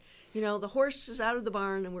at that. The horse is out of the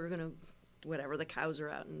barn, and we're going to. Whatever, the cows are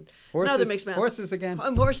out, and horses again.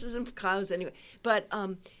 Horses and cows anyway. But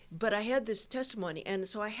I had this testimony, and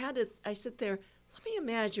so I sit there. Let me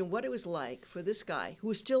imagine what it was like for this guy who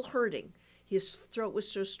was still hurting. His throat was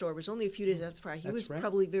still sore. It was only a few days after the fire. He was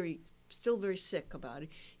probably still very sick about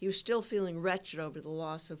it. He was still feeling wretched over the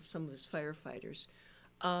loss of some of his firefighters,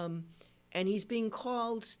 and he's being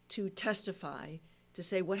called to testify to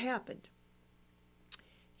say what happened.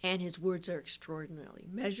 And his words are extraordinarily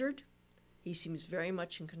measured. He seems very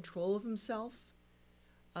much in control of himself.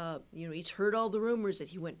 He's heard all the rumors that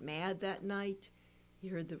he went mad that night. He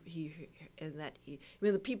heard the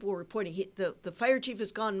people were reporting the fire chief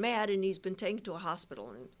has gone mad and he's been taken to a hospital.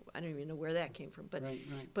 And I don't even know where that came from. But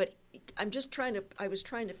but I was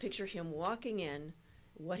trying to picture him walking in,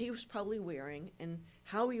 what he was probably wearing, and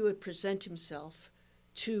how he would present himself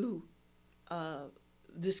to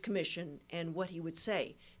this commission and what he would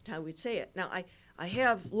say and how he would say it. Now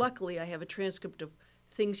luckily I have a transcript of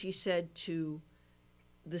things he said to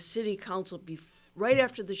the city council right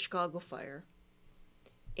after the Chicago fire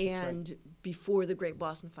and before the Great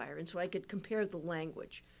Boston Fire. And so I could compare the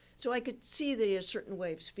language. So I could see that he had a certain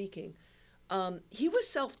way of speaking. He was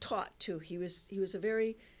self-taught too. He was a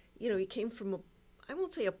very, he came from I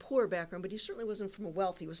won't say a poor background, but he certainly wasn't from a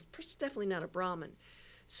wealthy. He was definitely not a Brahmin.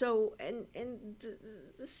 So, and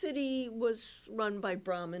the city was run by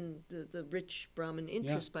Brahmin, the rich Brahmin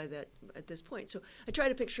interest at this point. So I try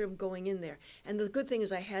to picture him going in there. And the good thing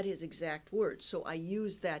is I had his exact words, so I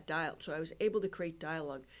used that dialogue. So I was able to create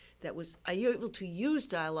dialogue that was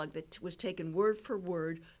taken word for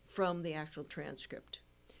word from the actual transcript.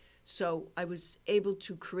 So I was able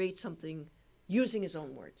to create something using his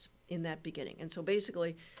own words in that beginning. And so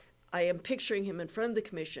basically I am picturing him in front of the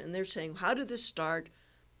commission, and they're saying, how did this start?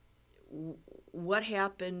 What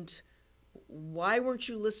happened? Why weren't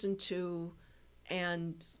you listened to?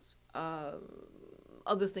 And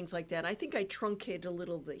other things like that. I think I truncated a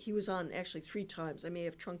little. He was on actually 3 times. I may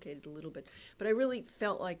have truncated a little bit. But I really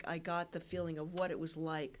felt like I got the feeling of what it was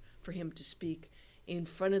like for him to speak in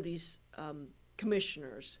front of these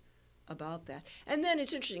commissioners about that. And then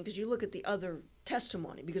it's interesting because you look at the other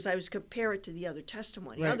testimony, because I was compare it to the other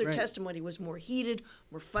testimony. Testimony was more heated,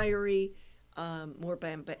 more fiery, more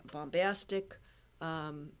bombastic.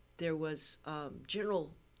 There was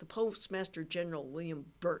the Postmaster General William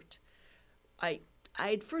Burt. I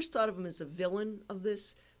had first thought of him as a villain of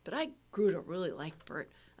this, but I grew to really like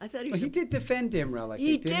Burt. I thought he was. He did defend Damrell.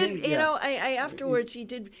 He did. Afterwards he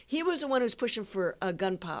did. He was the one who was pushing for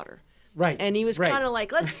gunpowder. Right. And he was right. kind of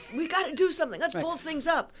like, we got to do something. Let's pull things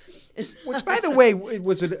up. Which, by the way, it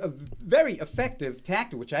was a very effective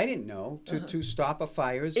tactic, which I didn't know, to stop a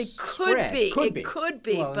fire's It could spread. be. Could It be. could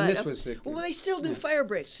be. Well, but and this was well, they still do fire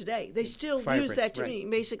breaks today. They still Fire use breaks, that right.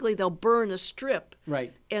 technique. Basically, they'll burn a strip.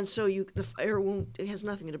 Right. And so the fire won't. It has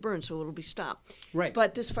nothing to burn, so it'll be stopped. Right.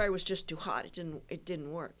 But this fire was just too hot. It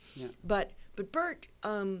didn't work. Yeah. But Bert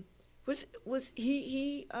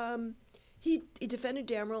he defended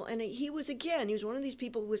Damrell, and he was one of these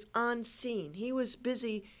people who was on scene. He was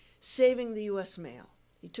busy saving the U.S. mail.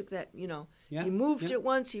 He took that, Yeah, he moved yeah. it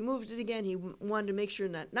once, he moved it again. He wanted to make sure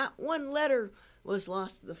that not one letter was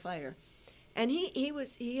lost to the fire. And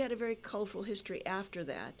he had a very colorful history after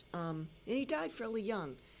that, and he died fairly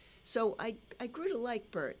young. So I grew to like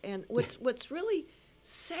Bert. And what's really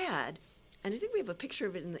sad, and I think we have a picture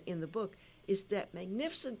of it in the book, is that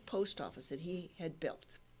magnificent post office that he had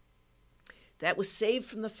built. That was saved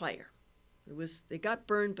from the fire. They got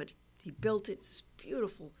burned, but he built it. It's this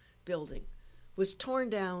beautiful building. Was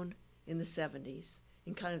torn down in the 70s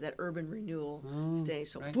in kind of that urban renewal stage.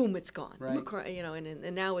 So right. boom, it's gone. Right.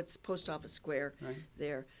 And now it's Post Office Square Right.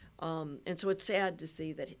 there. And so it's sad to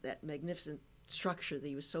see that magnificent structure that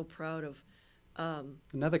he was so proud of.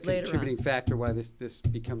 Another later contributing on. factor why this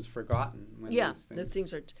becomes forgotten. When Yeah, these the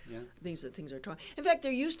things are Yeah. things are torn. In fact,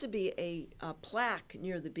 there used to be a plaque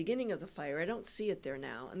near the beginning of the fire. I don't see it there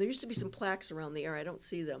now, and there used to be some plaques around the area. I don't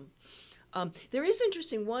see them. There is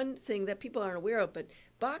interesting one thing that people aren't aware of, but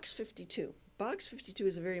Box 52. Box 52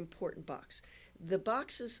 is a very important box. The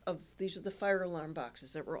boxes these are the fire alarm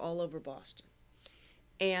boxes that were all over Boston.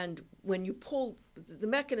 And when you pulled, the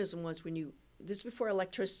mechanism was this is before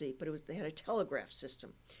electricity, but they had a telegraph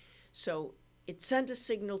system. So it sent a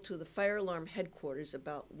signal to the fire alarm headquarters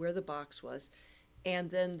about where the box was, and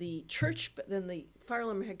then the fire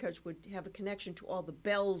alarm headquarters would have a connection to all the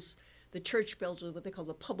bells, the church bells, or what they call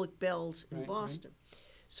the public bells in Right, Boston.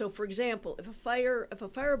 So, for example, if a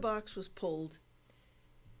fire box was pulled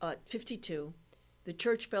at 52, the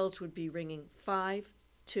church bells would be ringing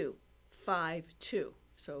 5-2, 5-2.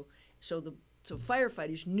 So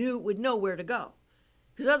firefighters would know where to go.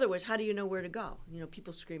 Because otherwise, how do you know where to go?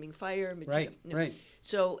 People screaming fire. Right, right.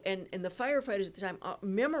 So, and the firefighters at the time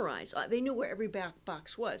memorized. They knew where every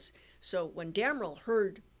box was. So when Damrell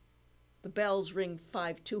heard the bells ring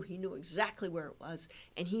 5-2, he knew exactly where it was.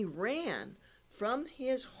 And he ran from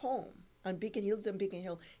his home on Beacon Hill. He lived on Beacon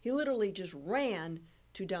Hill. He literally just ran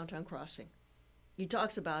to Downtown Crossing. He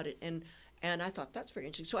talks about it, and I thought that's very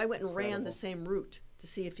interesting. So I went and ran the same route to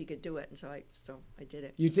see if he could do it, and so I did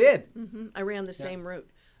it. You did? Mm-hmm. I ran the same route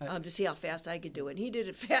to see how fast I could do it. And he did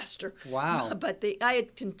it faster. Wow! But I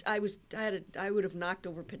would have knocked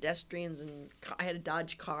over pedestrians, and I had to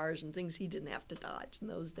dodge cars and things he didn't have to dodge in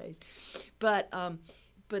those days. But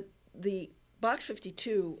the Box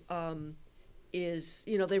 52 is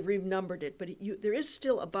they've renumbered it, but there is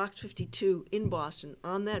still a Box 52 in Boston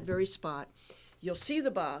on that very spot. You'll see the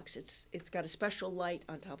box. It's got a special light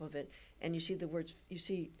on top of it, and you see the words. You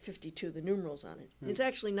see 52, the numerals on it. It's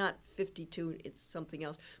actually not 52. It's something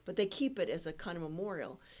else, but they keep it as a kind of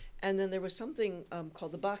memorial. And then there was something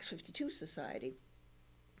called the Box 52 Society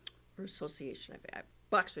or Association.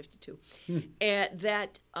 Box 52, and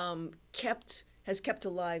that has kept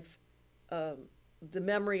alive the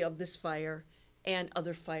memory of this fire and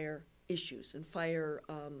other fire issues and fire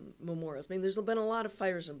memorials. I mean, there's been a lot of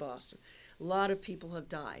fires in Boston. A lot of people have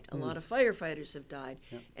died. A lot of firefighters have died.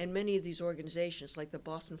 Yep. And many of these organizations, like the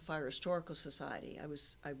Boston Fire Historical Society, I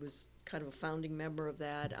was kind of a founding member of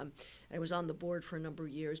that. I was on the board for a number of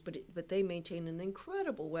years, but they maintain an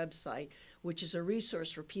incredible website, which is a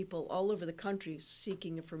resource for people all over the country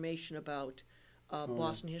seeking information about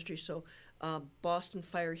Boston history. So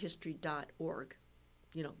bostonfirehistory.org.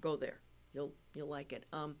 Go there. You'll like it.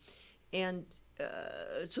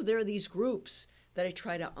 So there are these groups that I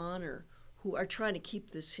try to honor who are trying to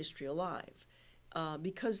keep this history alive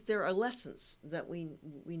because there are lessons that we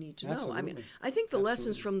need to know. I mean, I think the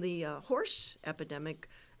lessons from the horse epidemic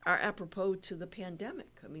are apropos to the pandemic.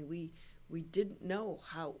 I mean, we didn't know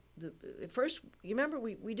how at first. You remember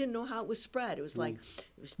we didn't know how it was spread. It was like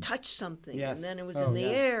it was touch something, yes. and then it was in the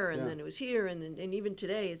air, and then it was here, and even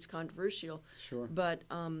today it's controversial. Sure. But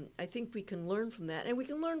I think we can learn from that, and we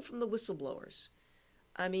can learn from the whistleblowers.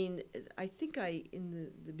 I mean, I think in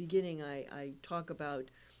the beginning I talk about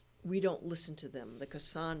we don't listen to them, the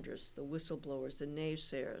Cassandras, the whistleblowers, the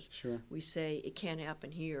naysayers. Sure. We say it can't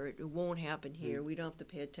happen here, it won't happen here. We don't have to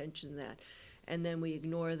pay attention to that. And then we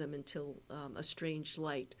ignore them until a strange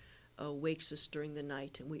light wakes us during the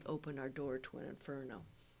night and we open our door to an inferno.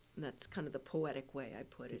 And that's kind of the poetic way I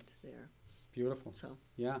put it there. Beautiful. So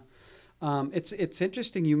yeah. It's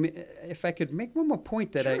interesting. If I could make one more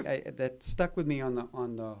point that Sure. that stuck with me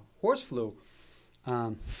on the horse flu.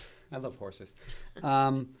 I love horses.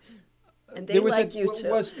 And they like you too.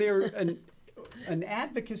 Was there an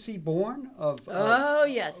advocacy born of? Oh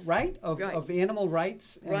yes. Right of Right. of animal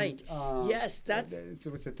rights. And, Right. Yes, that's.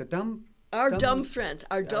 So was it the dumb? Our dumb friends,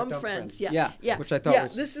 our dumb dumb friends. friends. Yeah, Yeah, which I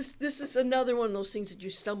thought was- This is another one of those things that you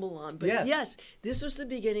stumble on. But Yes. yes, this was the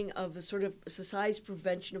beginning of a sort of society's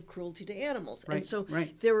prevention of cruelty to animals. Right, And so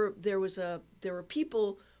right. there were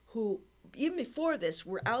people who even before this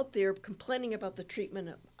were out there complaining about the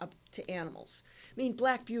treatment up to animals. I mean,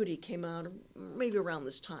 Black Beauty came out maybe around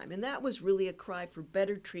this time, and that was really a cry for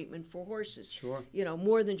better treatment for horses. Sure. You know,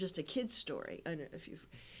 more than just a kid's story.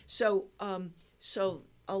 So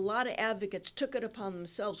a lot of advocates took it upon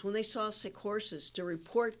themselves when they saw sick horses to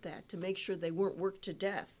report that, to make sure they weren't worked to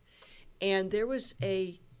death. And there was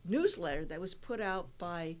a newsletter that was put out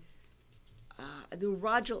by the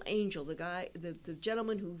Roger Angel, the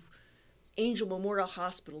gentleman who Angel Memorial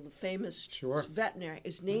Hospital, the famous Sure. veterinary,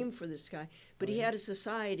 is named for this guy. But he had a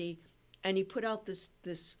society, and he put out this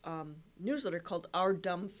newsletter called Our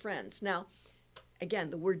Dumb Friends. Now,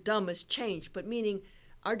 again, the word dumb has changed, but meaning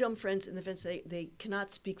our dumb friends in the sense they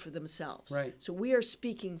cannot speak for themselves. Right. So we are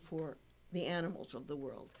speaking for the animals of the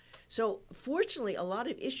world. So fortunately, a lot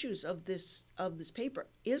of issues of this paper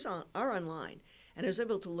are online, and I was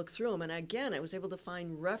able to look through them. And again, I was able to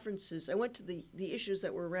find references. I went to the issues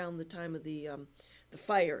that were around the time of the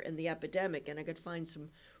fire and the epidemic, and I could find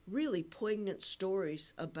some really poignant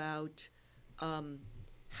stories about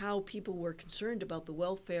how people were concerned about the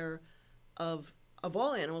welfare of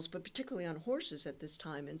all animals, but particularly on horses at this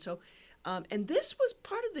time. And so, and this was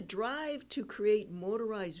part of the drive to create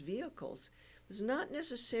motorized vehicles. It was not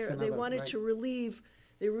necessarily they wanted right. to relieve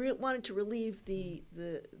wanted to relieve the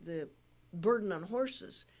burden on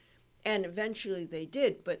horses, and eventually they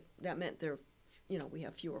did. But that meant we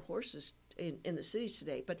have fewer horses in the cities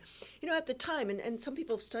today. But at the time, and some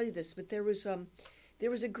people have studied this, but there was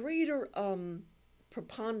a greater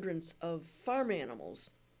preponderance of farm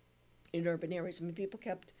animals in urban areas. I mean, people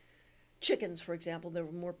kept chickens, for example. There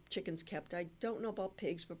were more chickens kept. I don't know about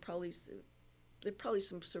pigs, but there are probably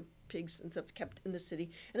some sort of pigs and stuff kept in the city.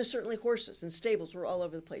 And certainly horses and stables were all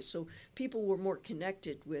over the place. So people were more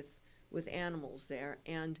connected with animals there.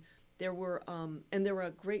 And there were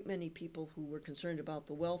a great many people who were concerned about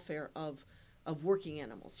the welfare of working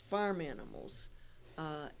animals, farm animals,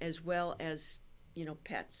 as well as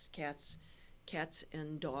pets, cats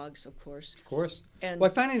and dogs, of course. Of course. And well,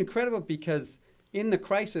 I find it incredible because in the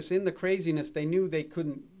crisis, in the craziness, they knew they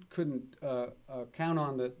couldn't count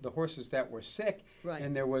on the horses that were sick, Right.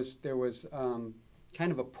 and there was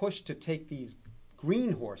kind of a push to take these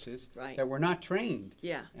green horses Right. that were not trained.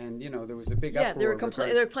 Yeah. And there was a big Yeah, uproar. they were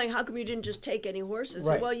complaining. They were complaining, how come you didn't just take any horses?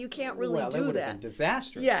 Right. Well, you can't really well, do would that. have been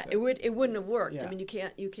disastrous. Yeah, it wouldn't have worked. Yeah. I mean, you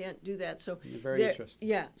can't do that. So Very interesting.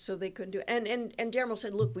 Yeah, so they couldn't do it. And Daryl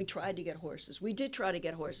said, look, we tried to get horses. We did try to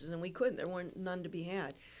get horses, and we couldn't. There weren't none to be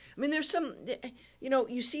had. I mean, there's some,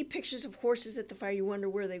 you see pictures of horses at the fire. You wonder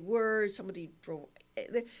where they were. Somebody drove.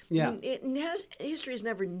 Yeah. I mean, history is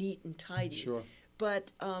never neat and tidy. Sure.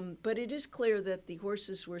 But it is clear that the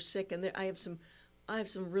horses were sick, and I have some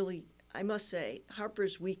really, I must say,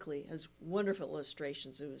 Harper's Weekly has wonderful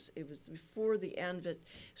illustrations. It was before the advent,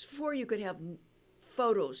 before you could have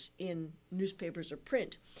photos in newspapers or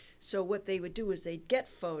print. So what they would do is they'd get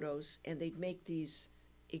photos and they'd make these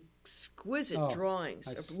exquisite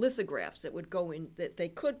drawings of lithographs that would go in that they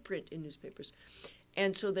could print in newspapers,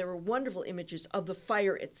 and so there were wonderful images of the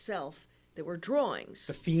fire itself. There were drawings.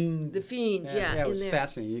 The Fiend. Yeah, it was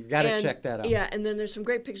fascinating. You got to check that out. Yeah, and then there's some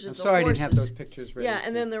great pictures I'm of the sorry horses. I didn't have those pictures ready. Yeah,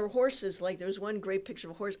 and then there were horses. Like there was one great picture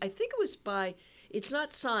of a horse. I think it was it's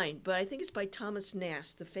not signed, but I think it's by Thomas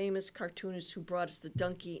Nast, the famous cartoonist who brought us the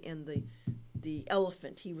donkey and the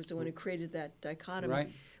elephant. He was the one who created that dichotomy. Right.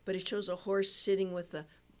 But it shows a horse sitting with a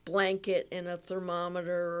blanket and a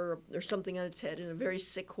thermometer or something on its head, and a very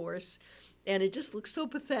sick horse. And it just looks so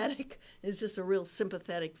pathetic. It's just a real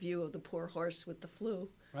sympathetic view of the poor horse with the flu.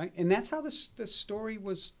 Right, and that's how this story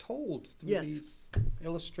was told through Yes. these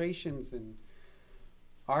illustrations and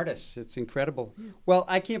artists. It's incredible. Well,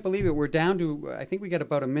 I can't believe it. We're down to, I think we got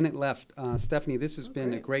about a minute left. Stephanie, this has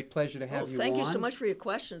been a great pleasure to have you Thank on. you so much for your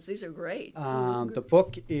questions. These are great. The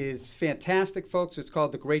book is fantastic, folks. It's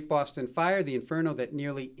called The Great Boston Fire, The Inferno That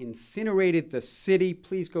Nearly Incinerated the City.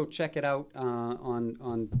 Please go check it out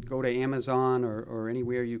go to Amazon or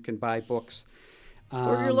anywhere you can buy books.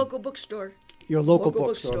 Or your local bookstore. Your local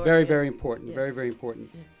bookstore. Very, yes. very important. Yeah. Very, very important.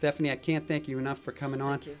 Yeah. Stephanie, I can't thank you enough for coming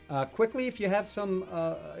on. Thank you. Quickly, if you have some,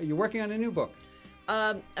 you're working on a new book.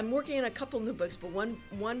 I'm working on a couple new books, but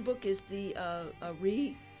one book is the a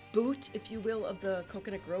reboot, if you will, of the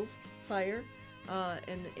Coconut Grove fire,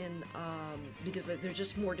 because there's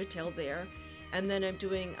just more to tell there. And then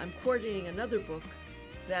I'm coordinating another book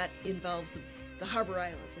that involves the Harbor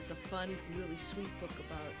Islands. It's a fun, really sweet book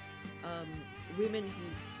about women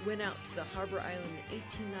who went out to the Harbor Island in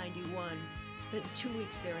 1891, spent 2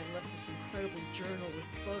 weeks there, and left this incredible journal with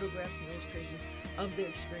photographs and illustrations of their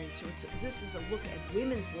experience. So this is a look at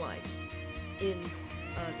women's lives in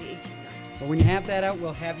the 1890s. Well, when you have that out,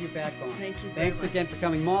 we'll have you back on. Thank you very Thanks much. again for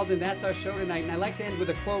coming. Malden, that's our show tonight. And I like to end with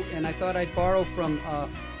a quote, and I thought I'd borrow from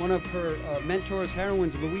one of her mentors,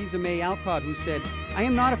 heroines, Louisa May Alcott, who said, "I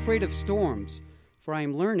am not afraid of storms, for I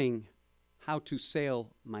am learning how to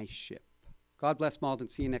sail my ship." God bless Malden.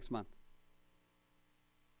 See you next month.